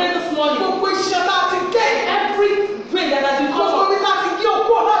láàárọ̀ I yìí. pray this morning. Gbogbo iṣẹ́ náà ti dé. Every way that has been Gbogbo covered, ibi náà ti gé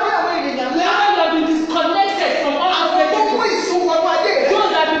òkú ọ̀nà àbí àwọn ènìyàn lẹ́yìn. now you have been disconnected from all Àwọn the tó mú people. ìsúnwọ̀n ayé rẹ̀. Those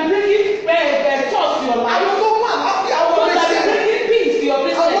that have been bringing thoughts to your life. Àwọn tó mú àlàáfíà Those wọlé that sí have been ẹ̀. bringing peace to your Àwọn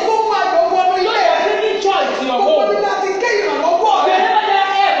business. tó mú ayọ̀ wọnú Those ilé that ẹ̀. are bringing joy to your Gbogbo home. ibi náà ti gé ìrànlọ́wọ́ rẹ̀. Wherever that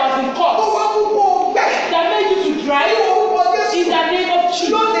help has been Tó caught, wá mú kó o gbẹ̀. that made you to Ní drive, orúkọ Jésù. in the name of Jesus.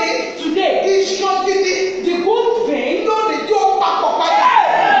 Lónìí, Today, iṣan gidi. the good vein, Lónìí yóò papọ̀ padà.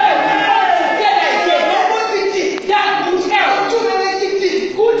 together again, Ọwọ́ gidi. that good health, Ojú rere gidi.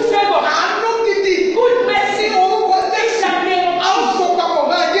 good favor, Àánú gidi. good Ní mercy, orúkọ in Jésù. the name of A ó Jesus. so papọ̀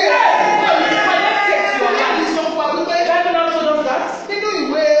máa yé rẹ̀. Connected to your life. Láti sọ fún wa wípé Bible also does that. nínú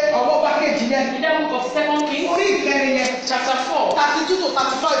ìwé ọwọ́ pákéjì yẹn, In that book of 2 Kings, orí ìkẹrin yẹn, chapter 4, 32 to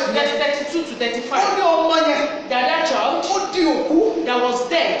 35 yẹn, verse 32 to ó 35, ní ọmọ yẹn, that child ó di òkú, that was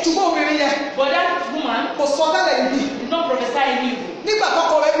dead, ṣùgbọ́n obìnrin yẹn but that woman kò sọ tẹ́lẹ̀ ibi. did not prophesy any evil. Nígbà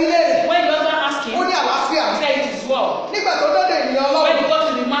tọkọ rẹ̀ bí léèrè, When the husband asked him, ó ní àlàáfíà. he said it is well. Nígbà tó dọ́dọ̀ ènìyàn When Ọlọ́run, he got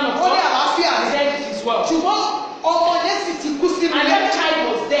to the man of ó ní God, àlàáfíà. he said it is well. Ṣùgbọ́n ọmọ yẹn sì ti kú sínú And yẹn. that child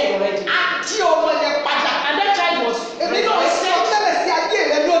was dead already. Á jí ọmọ yẹn padà. And that child was Èmi náà sọ resurrected. tẹ́lẹ̀ sí ayé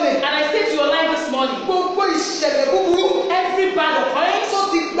rẹ lónìí. And I say to your life this morning, Gbogbo ìṣẹ̀lẹ̀ búburú every bad occurrence tó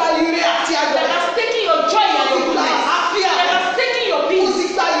ti gba ire àti ayọ̀ that rẹ̀, has taken your joy and tó your ti gba goodness, àlàáfíà that rẹ̀, has taken your tó peace, ti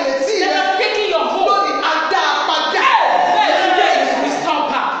gba ìrètí that rẹ̀, has taken your hope, lónìí á dá a padà. today is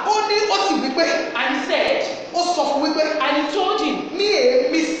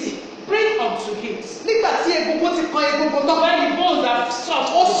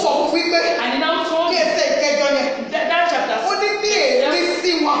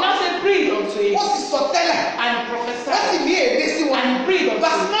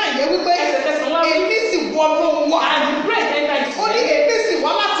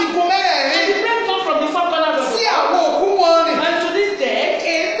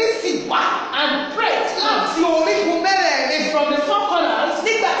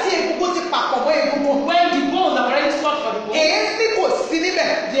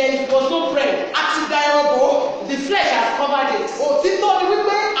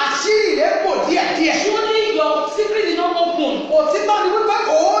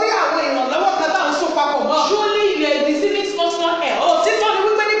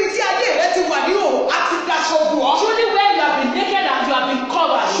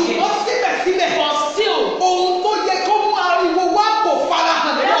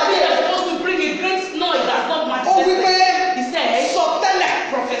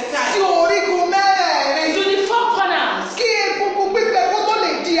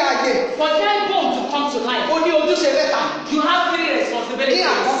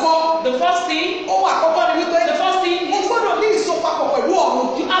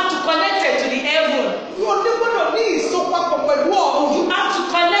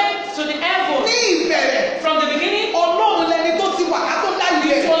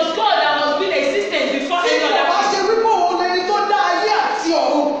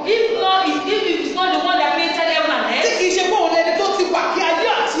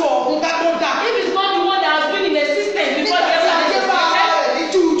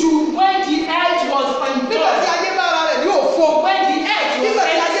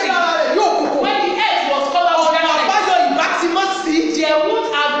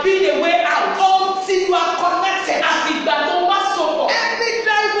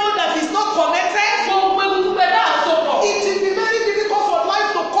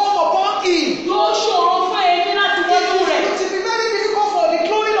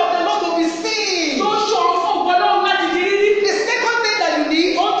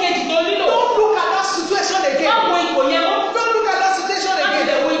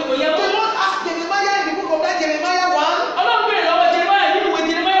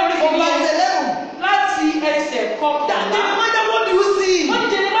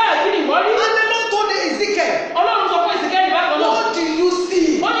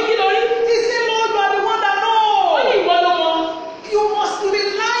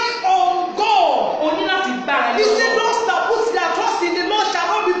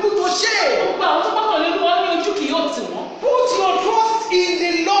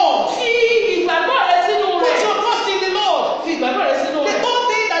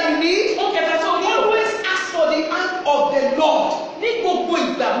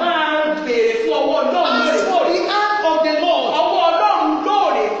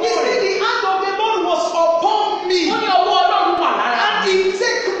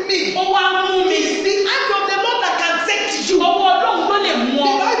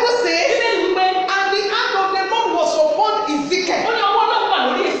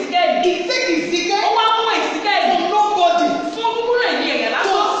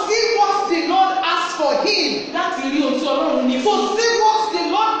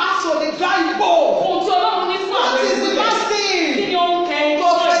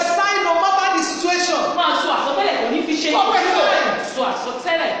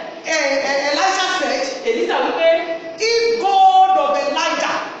àsọtẹ́lẹ̀. Elisha said, Èlísà wípé if God of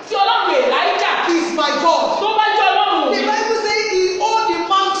Elijah tí Ọlọ́run Èlíjà is my God, tó bá jẹ́ Ọlọ́run the mi, Bible says he hold the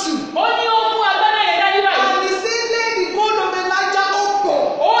mantle. ó ní ó mú agbádá yẹn dání báyìí. And he said, let the God of Elijah open.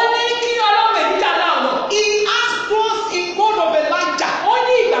 Ó ní kí Ọlọ́run Èlíjà náà nà. He has trust in God of Elijah. Ó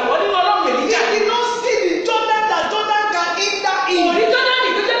ní ìgbàgbọ́ nínú Ọlọ́run Èlíjà. He did not see the Jordan that Jordan can hinder him. Kò rí Jọ́dánì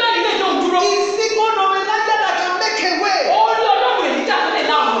tó Jọ́dánì lè dùn dúró. He see God of Elijah that can make a way. Ó rí Ọlọ́run Èlíjà tó lè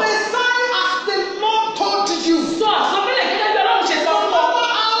láwọn. Prophesy as the Lord told you. Sọ àsọtẹ́lẹ̀ gẹ́gẹ́ bí Ọlọ́run ṣe sọ No fún ọ. matter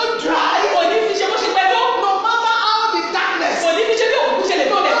how dry, Kò ní fi ṣe bó ṣe pẹ́ tó. no matter how the darkness, Kò ní fi ṣe bí òkùnkùn ṣe lè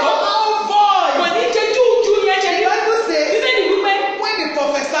tó no lẹ̀ tó. matter how void. Kò ní ṣe júùjú yẹn ṣe The rí. Bible says, Bíbélì wípé when they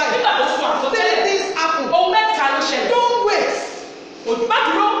prophesy, nígbà tó sọ three àsọtẹ́lẹ̀, things happen. ohun mẹ́ta ló ṣẹlẹ̀. Don't wait. Òjò bá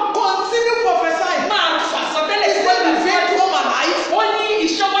dúró, Continue prophesying. máa sọ àsọtẹ́lẹ̀ He sí said the ọ̀gá veil síwájú. come alive. Ó ní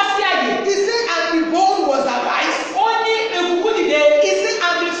iṣan wá sí àyè. He said, and the bone was alive. Ó ní egungun dìde. He said,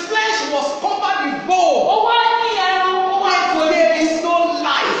 and the flesh was covered with bone. Ó wá ní ẹran, ó wá And kò ní. there is no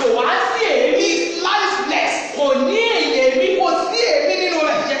life. Kò wá sí èémí. He is lifeless. Kò ní èémí. Kò sí èmi nínú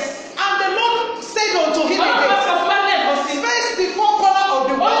rẹ̀. Yes. And the Lord said unto him Ọlọ́run bá again, sọ fún Ẹ́lẹ̀ kan sí. face the four corner of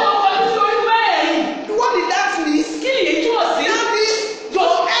the Ó ní wall. ọkọ̀ ojú sí orí mẹ́rẹ̀ẹ̀rin. What did that mean? Kí ni èyí túmọ̀ sí? That is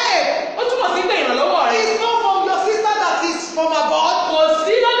your help. Ó túmọ̀ sí pé ìrànlọ́wọ́ rẹ̀. It's not from your sister that is from abroad. Kò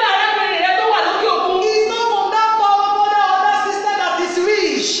sí lọ́dọ̀ arábìnrin rẹ tó wà lókè òkun. It's not from that power brother or that sister that is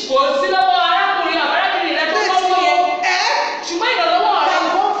rich. Kò sí lọ́wọ́ arákùnrin àbárábìnrin rẹ tó But lọ́wọ́ your yẹn. help Ṣùgbọ́n ìrànlọ́wọ́ rẹ can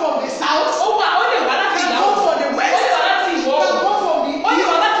come from the south, ó wà ó lè wá láti can ìlà come oòrùn. from the Ó west, lè wá láti ìwọ̀ can oòrùn. come from the Ó lè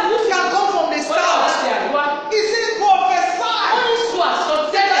wá east, láti gúúsù. can come from the Ó lè wá láti south. àríwá. He said, Ó prophesy. ní sọ The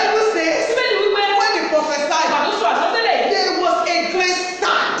àsọtẹ́lẹ̀. Bible says, Bíbélì wípé when they prophesied, àgbàdo sọ àsọtẹ́lẹ̀ yìí. there was a great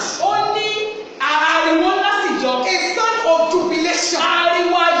sound, Ó ní ariwo ńlá sì jọ. a sound of jubilation,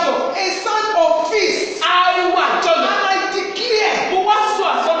 Ariwo ayọ̀. a sound of feast. Ariwo àjọyọ̀. And I declare, Mo wá sọ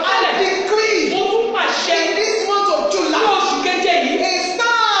I àsọtẹ́lẹ̀. decree Mo tún pàṣẹ in this month of ní July, oṣù keje yìí. a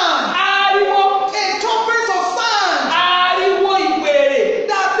sound, Ariwo. a trumpet of sound Ariwo ìpèrè.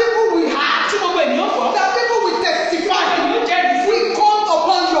 that people will have, Tí gbogbo ènìyàn gbọ́. that people will Àwọn testify, ènìyàn jẹ́rìí sí. will come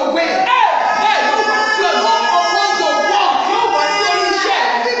upon your way. Bẹ́ẹ̀ yóò wá sí ọ̀nà. Upon your walk. Yóò wá sí orí iṣẹ́.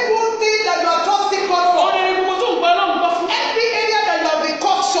 People think that you are trusting God for. Ọ̀rẹ́ gbogbo tó ń gbọ́ Ọlọ́run gbọ́ fún. Every area that you have been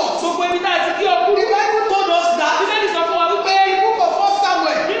cut short. Gbogbo ibi tá a ti kí ọ kú. The Bible told us that Bíbélì sọ fún wa wípé in the book of 1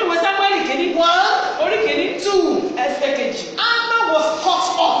 Samuel nínú ìwé Sámúẹ́lì kìíní. 1, Orí kìíní. 2, Ẹsẹ̀ kejì. Anna was cut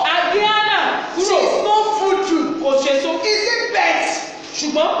off. Adriana She kúrò. is not fruitful. Kò ṣèso. Is it bet?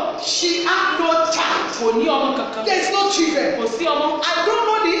 Ṣùgbọ́n She had no child. kò ní ọmọ kankan. There is no children. Kò sí ọmọ. I don't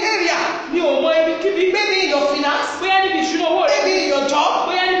know the area. Mi ò mọ ibikíbi. Maybe in your finance, Bóyá níbi ìṣúná owó rẹ. maybe in your job,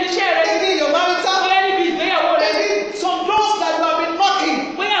 Bóyá níbi iṣẹ́ rẹ. maybe in your marital, Bóyá níbi ìgbéyàwó rẹ. maybe some doors that you have been knocking,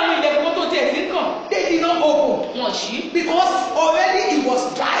 Bóyá àwọn ilẹ̀kùn tó tiẹ̀ sí kàn. they did not open Wọ́n ṣí. because already it was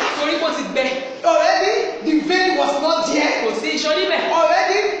dry. Torí kó ti gbẹ. Already the veil was not there. Kò sí iṣan níbẹ̀.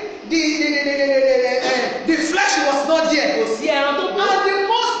 Already the flesh was not there. Kò sí ẹran tó kú. And the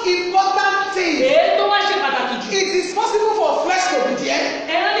most important thing, Èyí tó wá ṣe pàtàkì jù. it is possible for flesh to be there.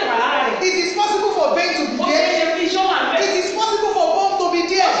 Ẹran lè wà lára rẹ̀. It is possible for vein to be Ó ṣeé there. ṣe kí iṣan wà It bẹ́ẹ̀. is possible for bone to be Ó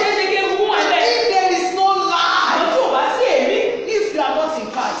there. ṣeé ṣe kí egungun wà And bẹ́ẹ̀. if there is no Àwọn life, tí ò bá sí èmi. if you are not in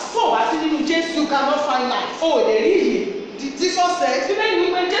Christ, Tó ò bá sí nínú Jésù. you cannot find life. O ò lè rí ìyè. Jesus said, Bíbélì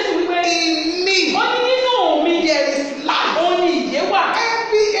wípé Jésù wípé. in me Ó ní nínú mi. there is life. Ó ní ìyè wà.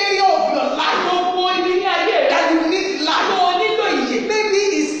 Every area of your life Gbogbo ibi ní ayé rẹ̀. that you need Tó life, o nílò ìyè. maybe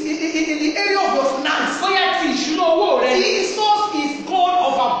it's in the area of your finance. Bóyá ti ìṣúná owó rẹ̀. Jesus is God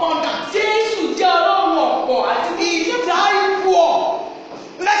of abundance. Jésù jẹ́ Ọlọ́run ọ̀pọ̀ àti He died poor,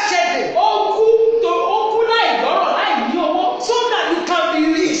 wretched, ó kú láì lọ́rọ̀ láì ní owó. so that you can be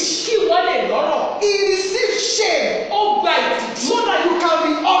rich. Kí wọ́n lè lọ́rọ̀. He received shame, Ó gba ìtìjú. so that you can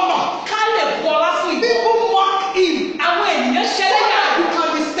be honored. Ká lè bu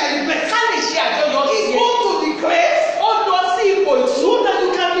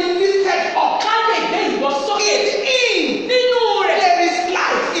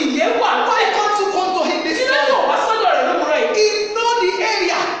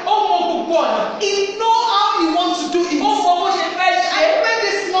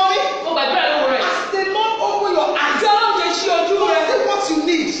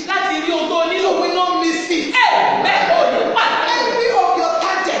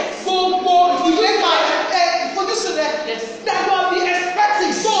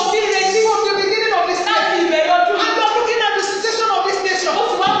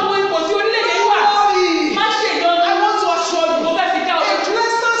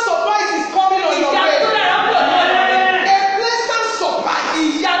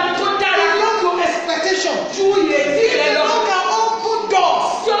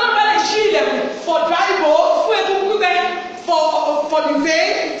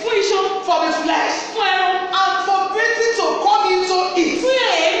vein, fún iṣan, for the flesh, fún ẹran, and for breathing to come into it. fún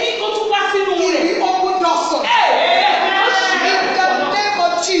èémí kó tún wá sínú He rẹ̀. will open doors for us. In the name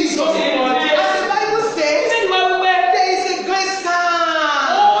of Jesus. And the Bible says Bíbélì wá wípé there is a great sound.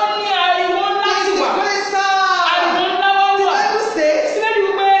 ó ní ariwo ńlá There ti is wà. a great sound. Ariwo ńlá wá The wà. Bible says Bíbélì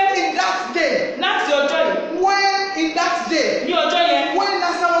wípé in that day, láti ọjọ́ yìí, when in that day, ní ọjọ́ yẹn, when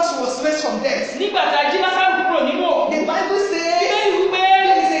Lazarus was raised from death, nígbà tá a jí Lásárù kúrò nínú òkú, the Bible says Bíbélì wípé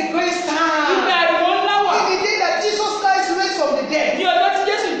there is a great wípé sound. ariwo ńlá wà. In the day that Jesus Christ raised from the dead, Ní ọjọ́ tí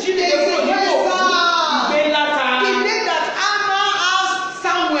Jésù jí there dìde is kúrò a nínú great òkú, sound. ìgbé ńlá ta. The day that Hannah asked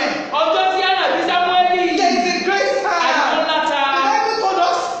Samuel, Ọjọ́ tí Hánà bí Sámúẹ́lì, there is a great ariwo sound. ńlá ta. The Bible told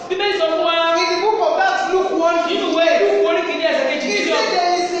us Bíbélì sọ fún wa in the book of Acts, Luke 1, nínú ìwé Lúùkù orí kìíní ẹsẹ̀ kejì he nínú said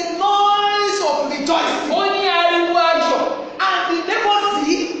there is a noise of rejoicing. ó ní ariwo ayọ̀. And the neighbors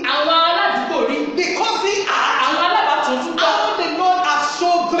see, Àwọn aládùúgbò rí, because they are, àwọn alábàtàn tún gbọ́. how the Lord has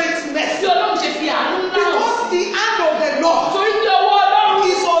shown great Bí mercy. Ọlọ́run ṣe fi àánú ńlá hàn. Because the hand of the Lord Torí pé ọwọ́ Ọlọ́run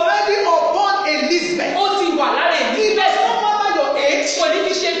is already upon Elizabeth. ó ti wà lára It èyí does bẹ́ẹ̀. not matter your age. Kò ní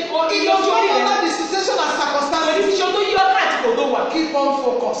fi ṣe It iye does ojú not orí rẹ̀. matter the situation and Kò ní fi circumstances. ṣe tó yí ọ̀tá àti kò tó wà. Keep on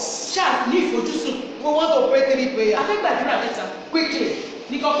focus. Ṣáà ní ìfojúsùn. We want to pray 3 A prayers fẹ́ gbàdúrà mẹ́ta. quickly.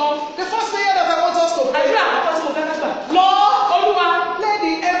 Ní kọ́kọ́, The first prayer that I want us to pray, àdúrà àkọ́kọ́ tí mo fẹ́ ká gbà. Lord, Olúwa, let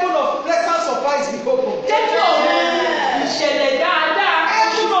the heaven of pleasant surprise be open. jẹ́ kí ọ̀run ìṣẹ̀lẹ̀ dáadáa.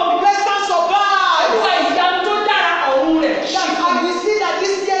 Heaven of pleasant surprise. Olúwa ìyanu tó dára ọ̀run rẹ̀ ṣí That fún I mi. will see that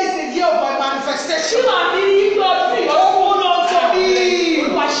this year is a year of my Tí manifestation. màá fi rí ibi ọdún ìyọ́kú Open unto me.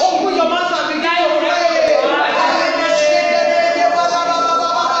 Olúwa ṣí Open your mouth and begin to pray.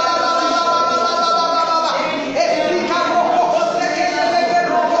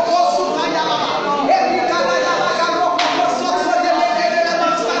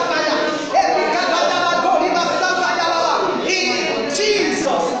 In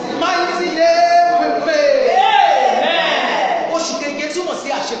Jesus' mighty name we pray. Amen. Oṣù keje túmọ̀ sí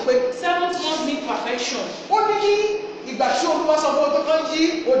àṣepé. 7th month need perfection. Ó ní ní ìgbà tí Olúwa sọ fún ọdún kan yí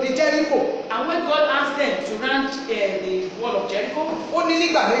odi Jẹ́ríkò. And when God asked them to round the wall of Jericho, Ó ní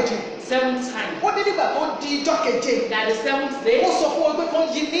nígbà méjì. 7th time, Ó ní nígbà tó di ijọ́ keje. that the 7th day, Ó sọ fún ọdún kan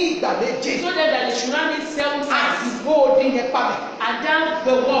yí ní ìgbà méje. so that they should round it 7 times. Àdìgbò odi yẹn padà. And then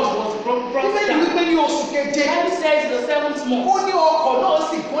the wall was brought Bíbélì down. wípé ní oṣù The keje. Bible says the 7th Ó month, ní ọkọ̀ náà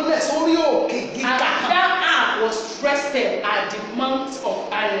sì gúnlẹ̀ sórí òkè and gíga kan. that ark was rested at the mount of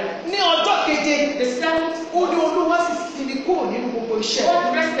Ariel. Ní ọjọ́ keje, The 7th, ó ní Olúwa sì sinmi kúrò nínú gbogbo iṣẹ́.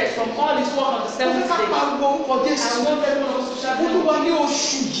 God rested from all his work on the Ó fẹ́ 7th ká day. pariwo orúkọ I Jésù. want everyone also to shout them. Olúwa ní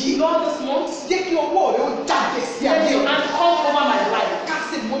oṣù yìí. Lord, this month, Jẹ́ kí ọwọ́ rẹ̀ ó jáde sí let ayé your mi. hand come over my life. Ká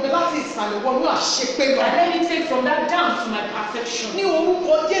sì mú mi láti ìsàlẹ̀ wọnú àṣepé lọ. And let me take from that down to my perfection. Ní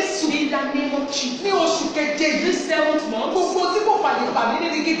orúkọ Jésù. In the name of Jesus. Ní oṣù keje yìí. This 7th month, Gbogbo tí kò fàyè gbà mí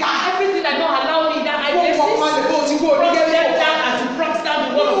níbi gíga. everything that don't allow me that I Ó wọ exist, palẹ̀ bó ti wó orí brought them Jẹ́ríkò. down as you brought down the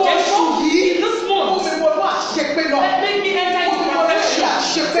wall Ní of oṣù Jericho. yìí. In this Ó month, mi wọnú àṣepé lọ. make me enter into Ó mi wọnú perfection.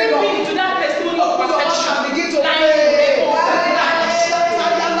 àṣepé Take lọ. me into that testimony of Open your mouth perfection. and begin to Now pray. you pray.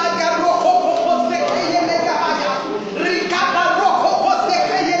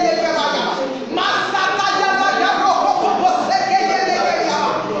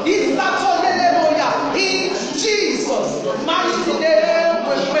 In Jesus' mighty name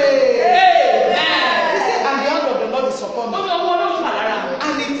we pray. Amen. He said, and the hand of the Lord is upon me. Ọmọ ọwọ́ náà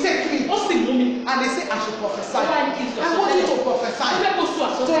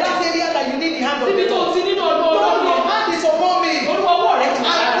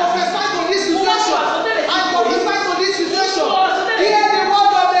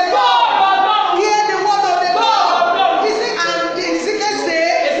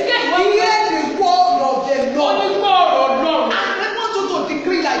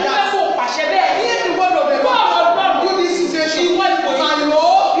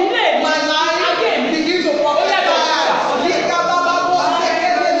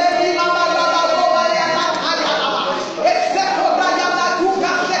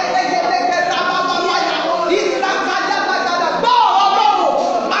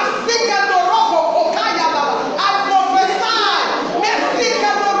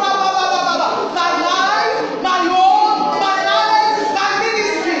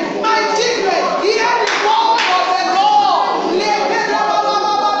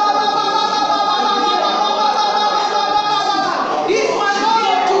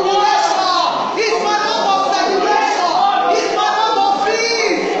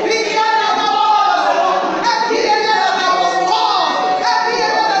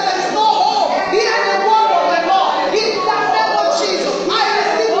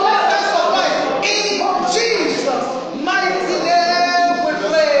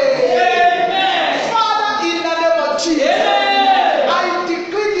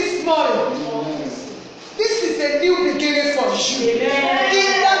you.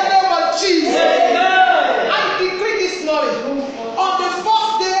 In the name of Jesus. I decree this morning, on the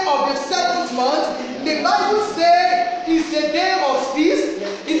 4th day of the 7th month, the Bible says it's a day of feast,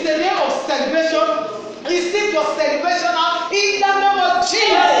 it's a day of celebration. Receive your celebration now in the name of Jesus.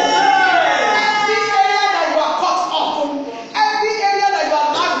 Every area that you are cut off, every area that you are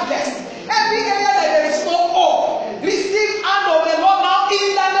lifeless, every area that there is no hope, receive hand of the Lord now in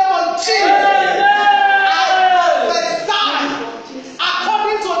the name of Jesus. I prophesy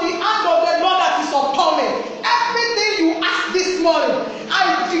according to the hand of the Lord that is upon me. Everything you ask this morning,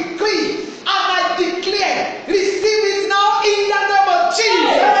 I decree and I declare, receive it now in the name of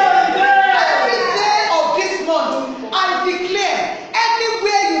Jesus. I declare,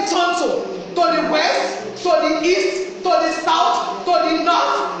 anywhere you turn to the west, to the east, to the south, to the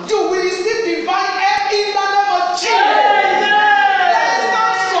north, you will receive divine help in the name of Jesus.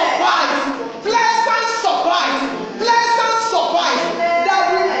 Pleasant surprise that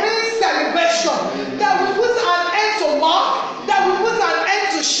will bring celebration, that will put an end to mock, that will put an end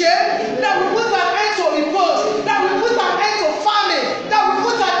to shame, that will put an end to reproach, that will put an end to famine, that will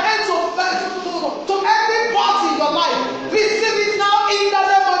put an end to every part in your life. Receive it now in the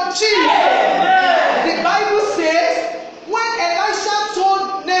name of Jesus. The Bible says when Elisha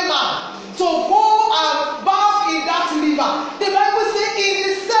told Naaman to go and bath in that river, the Bible says in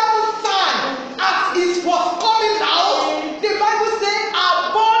the 7th time as it was coming out, the Bible says our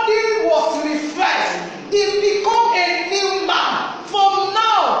body was refreshed. It became a new man. From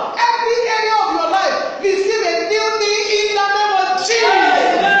now, every area of your life receive a new thing in the name of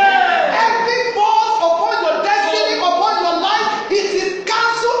Jesus. Every force upon your destiny, upon your life, it is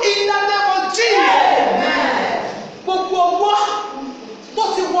cancelled in the name of Jesus. Gbogbo owó tó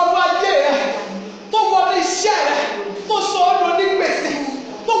ti wọnú ayé rẹ, tó wọnú iṣẹ́ rẹ, tó sọ ọ́ lóní gbèsè,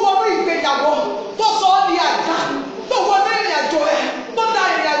 tó wọnú ìgbéyàwó, tó sọ ọ́ di àjà, tó wọnú ìrìn àjò rẹ, tó dá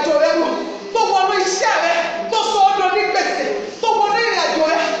ìrìn àjò rẹ wò, tó wọnú iṣẹ́ rẹ, tó sọ ọ́ lóní gbèsè, tó wọnú ìrìn àjò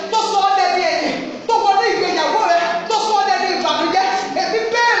rẹ, tó sọ ọ́ dẹni ẹ̀yìn, tó wọnú ìgbéyàwó rẹ, tó sọ ọ́ dẹni ìbànújẹ́. Èmi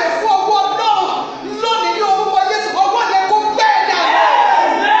béèrè fún ọwọ́ Ọlọ́run lónìí ní orúkọ Jésù, ọwọ́ yẹn kó gbẹ́ dànù.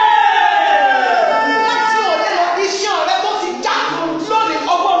 Láti òde lọ, iṣẹ́ rẹ tó ti já lónìí,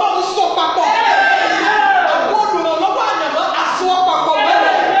 ọwọ́ Ọlọ́run so papọ̀. Àwọn olùrànlọ́wọ́ àyànmọ́ àsọ papọ̀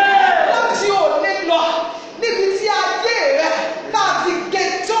mẹ́rẹ̀. Láti òde lọ, níbi tí ayé rẹ láti gé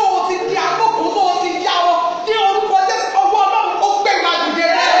tí o ti di àkókò tó o ti yá ọ, ní orúkọ Jésù, ọwọ́ Ọlọ́run ó gbé wa dìde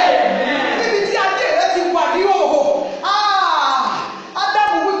rẹ̀. Níbi tí ayé rẹ ti wà ní òhò.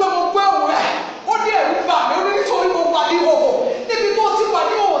 Ádámù wípé mo gbé òun rẹ̀, ó ní ẹ̀rù bà mí, ó ní nítorí mo wà ní òhò. Níbi tó ti wà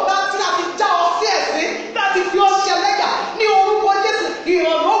ní òhò láti já ọ sí ẹ̀sín, láti fi ọ ṣẹlẹ́yà, ní orúkọ Jésù,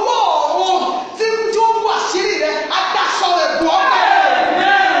 ìrànlọ́wọ́ ọ̀run tí ó wù àṣírí rẹ̀, adáṣọ rẹ̀ gbọ́ bẹ́ẹ̀.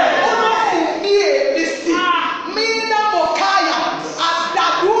 Ó lọ sì ní èmi sí, mí náà mọ̀ káyà,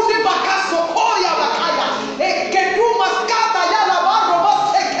 àdàdú ní bàkásọ kọ́ọ̀yà bàkáyà, èkèdú màsíkàtà yàrá bá rọ̀ bọ́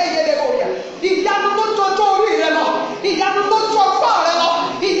sẹ́kẹ̀ yẹlẹ́bọ̀yà. Ìyanu tó jọjọ́ orí rẹ lọ, ìyanu tó ju ọgbọ́n rẹ lọ,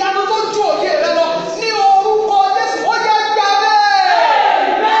 ìyanu tó ju òye rẹ lọ, ní orúkọ Jésù, ó yẹ gbà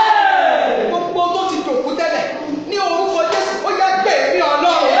bẹ́ẹ̀. Gbogbo tó ti dòkú tẹ́lẹ̀, ní orúkọ Jésù, ó yẹ gbè mí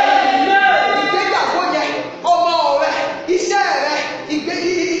Ọlọ́run. Ìgbéyàwó yẹn, ọmọ rẹ, iṣẹ́ rẹ,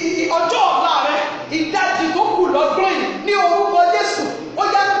 ọjọ́ ọ̀la rẹ, ìdajì tó kù lọ́dún yìí, ní orúkọ Jésù, ó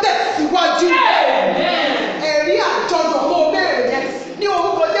yẹ tẹ̀síwájú. Ẹ̀rí àjọyọ̀ tó béèrè yẹn, ní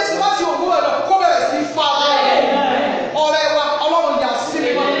orúkọ Jésù, láti òwúrọ̀ lọ kó bẹ̀rẹ̀ sí fa ọ̀rẹ́ wa, Ọlọ́run yà sí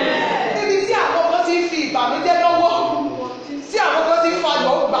mi mọ́. Níbi tí àwọn kan ti fi ìbànújẹ́ lọ́wọ́, tí àwọn kan ti fa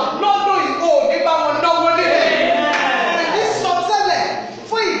ayọ̀ gbà lọ́dún yìí, kò ní bá wọn náwó nílẹ̀. Èmi sọ tẹ́lẹ̀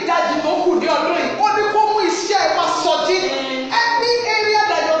fún ìdajì tó kù ní ọdún yìí, ó ní kó mú iṣẹ́ wa sọjí. Every area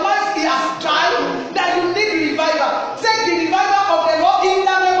that your life has tried, that you need revival, take the revival of the Lord in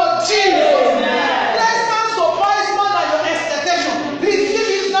the name of Jesus. Pleasant surprise more than your expectation. Receive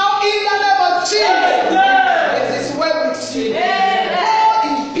it now in the name of Jesus. It is well with you. Go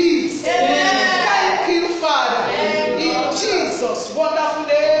in peace. Thank you, Father. In Jesus' wonderful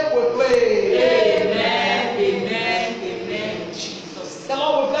name we pray. Jesus. The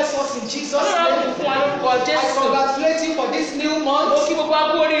Lord will bless us in Jesus' name. I congratulate you for this new month. You will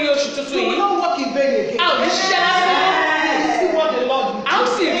not walk in vain again. You see what the Lord will do.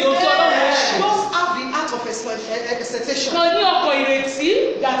 Just have the heart of expectation.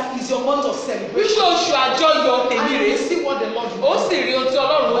 That is your month of celebration. And you will see what the Lord will do.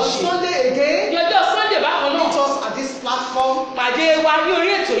 On Sunday again, meet us at this platform. Make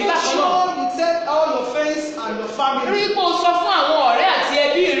sure you tell all your friends and your family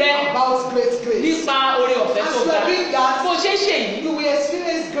about great grace. As you are doing that, you will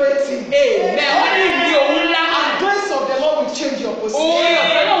experience great things.